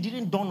 Maybe it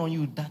didn't dawn on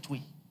you that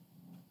way.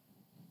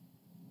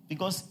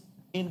 Because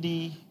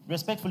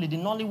respectfully, the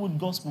Nollywood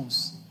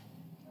Gospels,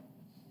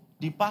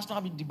 the pastor,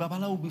 the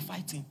Babala will be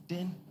fighting.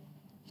 Then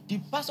the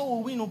pastor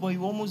will win, but he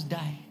will almost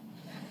die.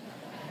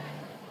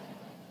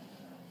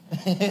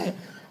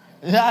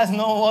 That's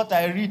not what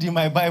I read in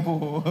my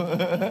Bible.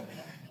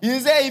 He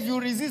said, if you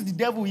resist the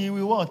devil, he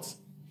will what?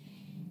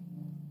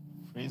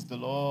 Praise the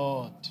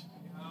Lord.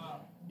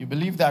 You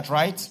believe that,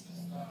 right?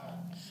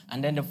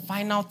 And then the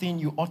final thing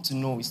you ought to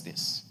know is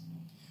this.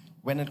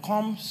 When it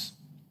comes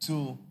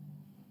to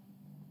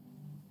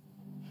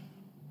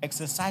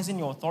exercising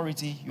your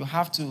authority, you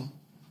have to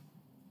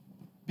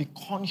be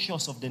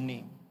conscious of the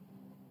name.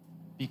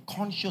 Be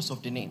conscious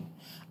of the name.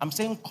 I'm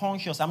saying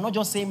conscious. I'm not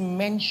just saying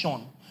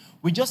mention.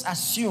 We just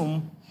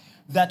assume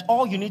that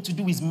all you need to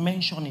do is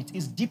mention it.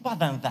 It's deeper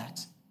than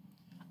that.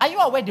 Are you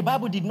aware the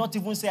Bible did not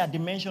even say at the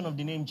mention of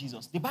the name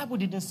Jesus? The Bible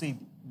didn't say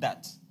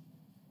that.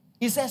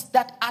 It says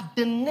that at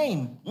the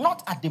name,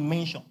 not at the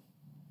mention.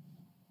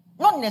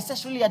 Not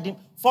necessarily at the...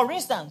 For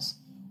instance,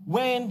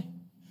 when...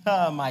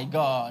 Oh my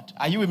God.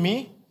 Are you with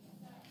me?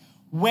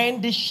 When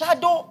the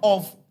shadow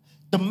of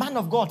the man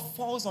of God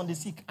falls on the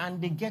sick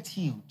and they get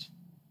healed,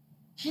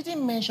 he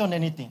didn't mention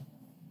anything,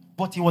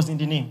 but he was in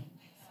the name.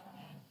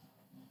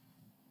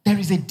 There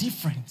is a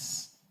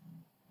difference.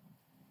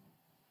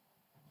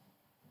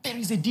 There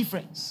is a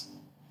difference.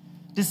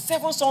 The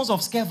 7 sons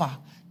of Sceva,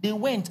 they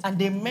went and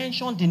they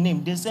mentioned the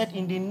name. They said,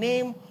 in the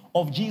name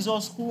of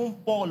Jesus whom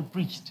Paul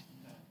preached.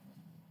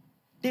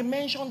 They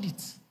mentioned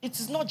it. It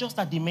is not just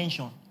a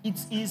dimension. It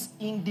is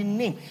in the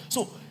name.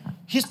 So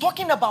he's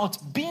talking about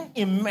being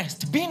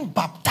immersed, being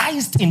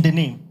baptized in the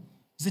name.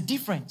 It's a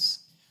difference.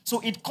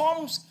 So it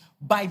comes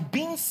by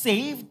being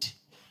saved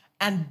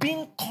and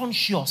being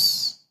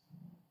conscious.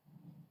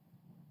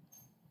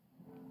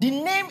 The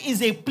name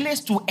is a place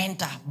to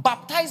enter,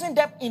 baptizing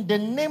them in the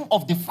name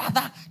of the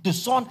Father, the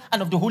Son,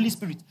 and of the Holy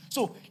Spirit.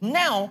 So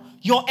now,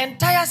 your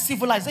entire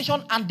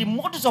civilization and the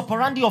modus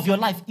operandi of your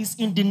life is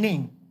in the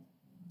name.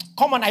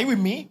 Come on, are you with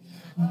me?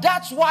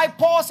 That's why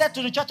Paul said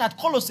to the church at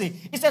Colossae,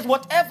 he says,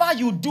 whatever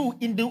you do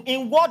in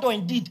word or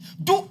in deed,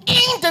 do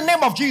in the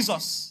name of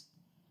Jesus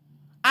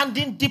and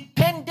in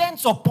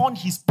dependence upon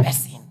his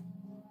person.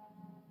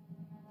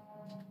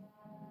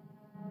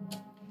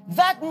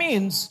 That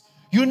means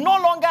you no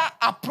longer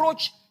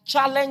approach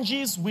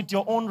challenges with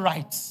your own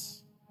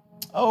rights.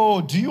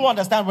 Oh, do you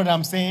understand what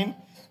I'm saying?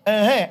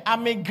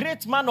 I'm a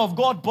great man of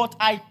God, but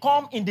I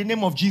come in the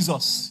name of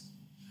Jesus.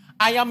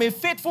 I am a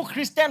faithful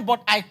Christian,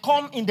 but I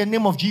come in the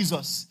name of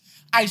Jesus.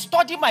 I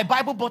study my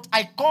Bible, but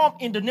I come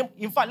in the name.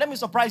 In fact, let me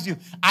surprise you.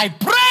 I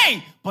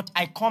pray, but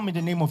I come in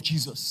the name of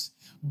Jesus.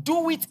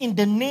 Do it in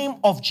the name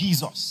of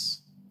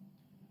Jesus.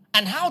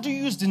 And how do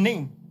you use the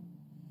name?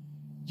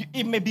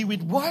 It may be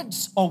with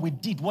words or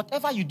with deed.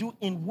 Whatever you do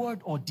in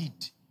word or deed,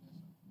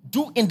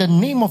 do in the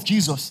name of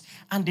Jesus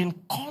and in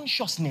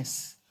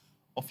consciousness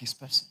of his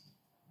person.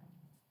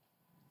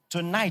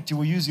 Tonight, you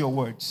will use your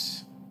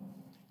words.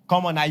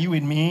 Come on, are you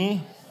with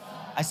me?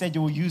 I said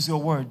you will use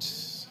your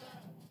words.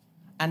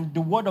 And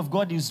the word of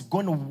God is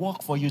going to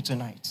work for you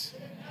tonight.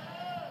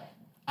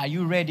 Are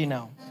you ready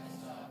now?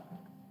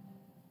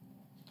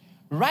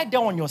 Right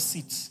down on your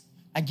seat.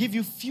 I give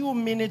you a few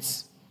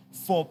minutes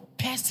for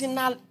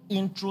personal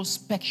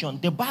introspection.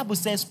 The Bible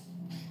says,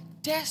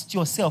 test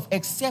yourself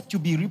except you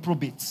be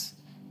reprobate.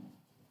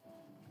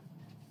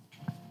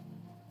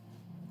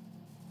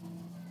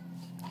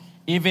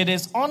 If it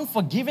is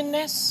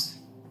unforgiveness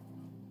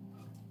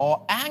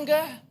or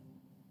anger,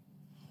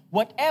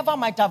 whatever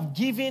might have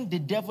given the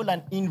devil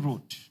an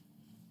inroad,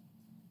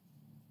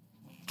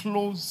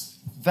 close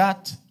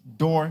that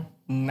door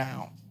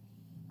now.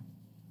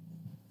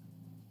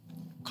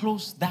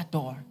 Close that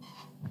door.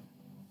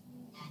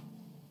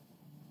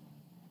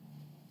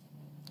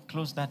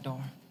 Close that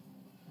door.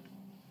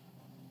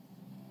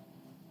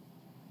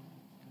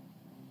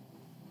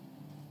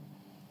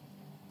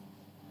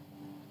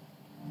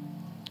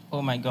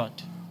 Oh my God.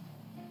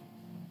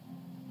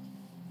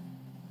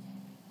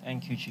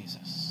 Thank you,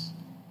 Jesus.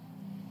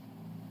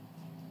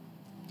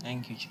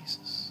 Thank you,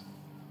 Jesus.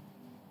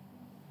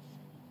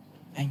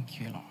 Thank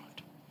you, Lord.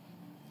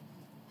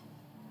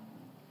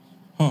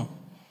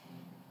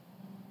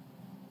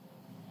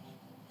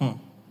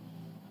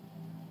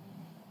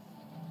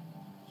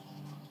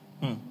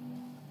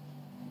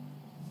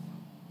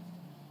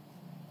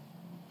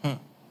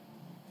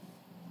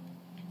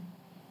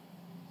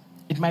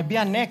 It might be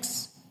an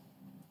ex.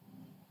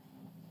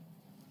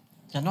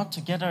 You're not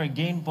together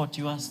again, but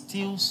you are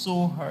still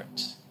so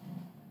hurt.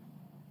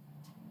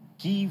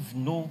 Give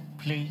no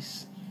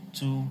place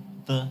to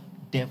the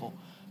devil.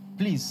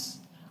 Please,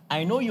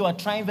 I know you are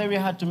trying very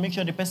hard to make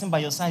sure the person by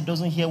your side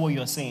doesn't hear what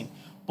you're saying,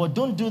 but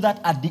don't do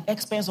that at the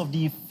expense of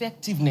the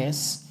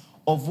effectiveness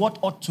of what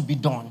ought to be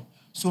done.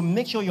 So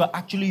make sure you're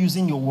actually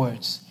using your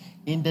words.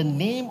 In the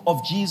name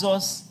of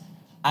Jesus,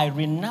 I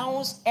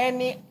renounce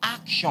any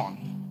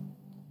action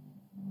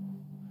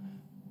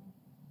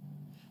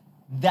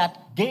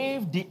that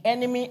gave the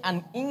enemy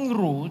an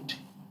inroad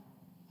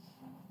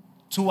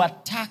to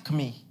attack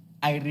me.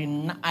 I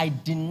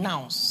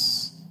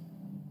denounce.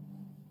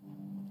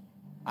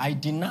 I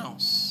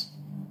denounce.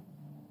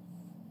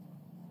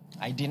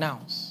 I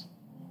denounce.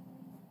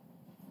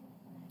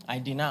 I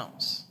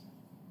denounce.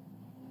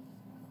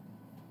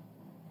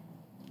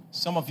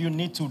 Some of you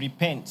need to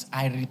repent.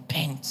 I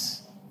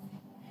repent.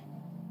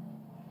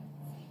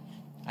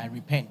 I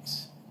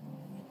repent.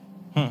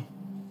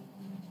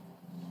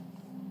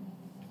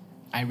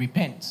 I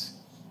repent.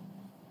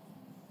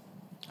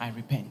 I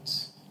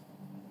repent.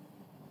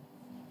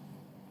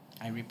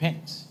 I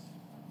repent.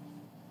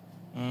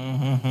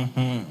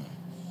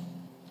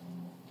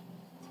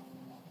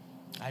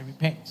 I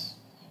repent.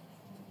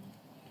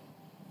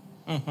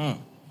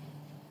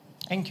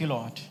 Thank you,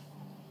 Lord.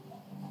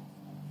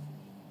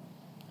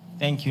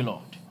 Thank you,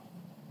 Lord.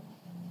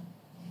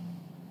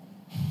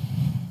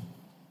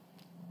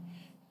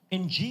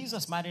 In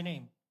Jesus' mighty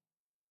name.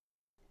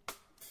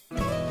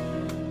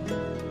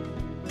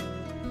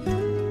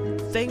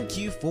 Thank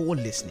you for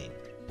listening.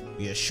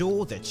 We are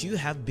sure that you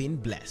have been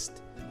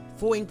blessed.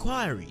 For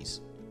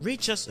inquiries,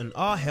 reach us on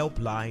our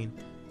helpline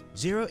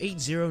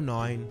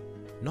 0809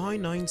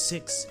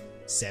 996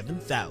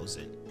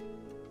 7000.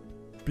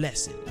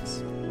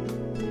 Blessings.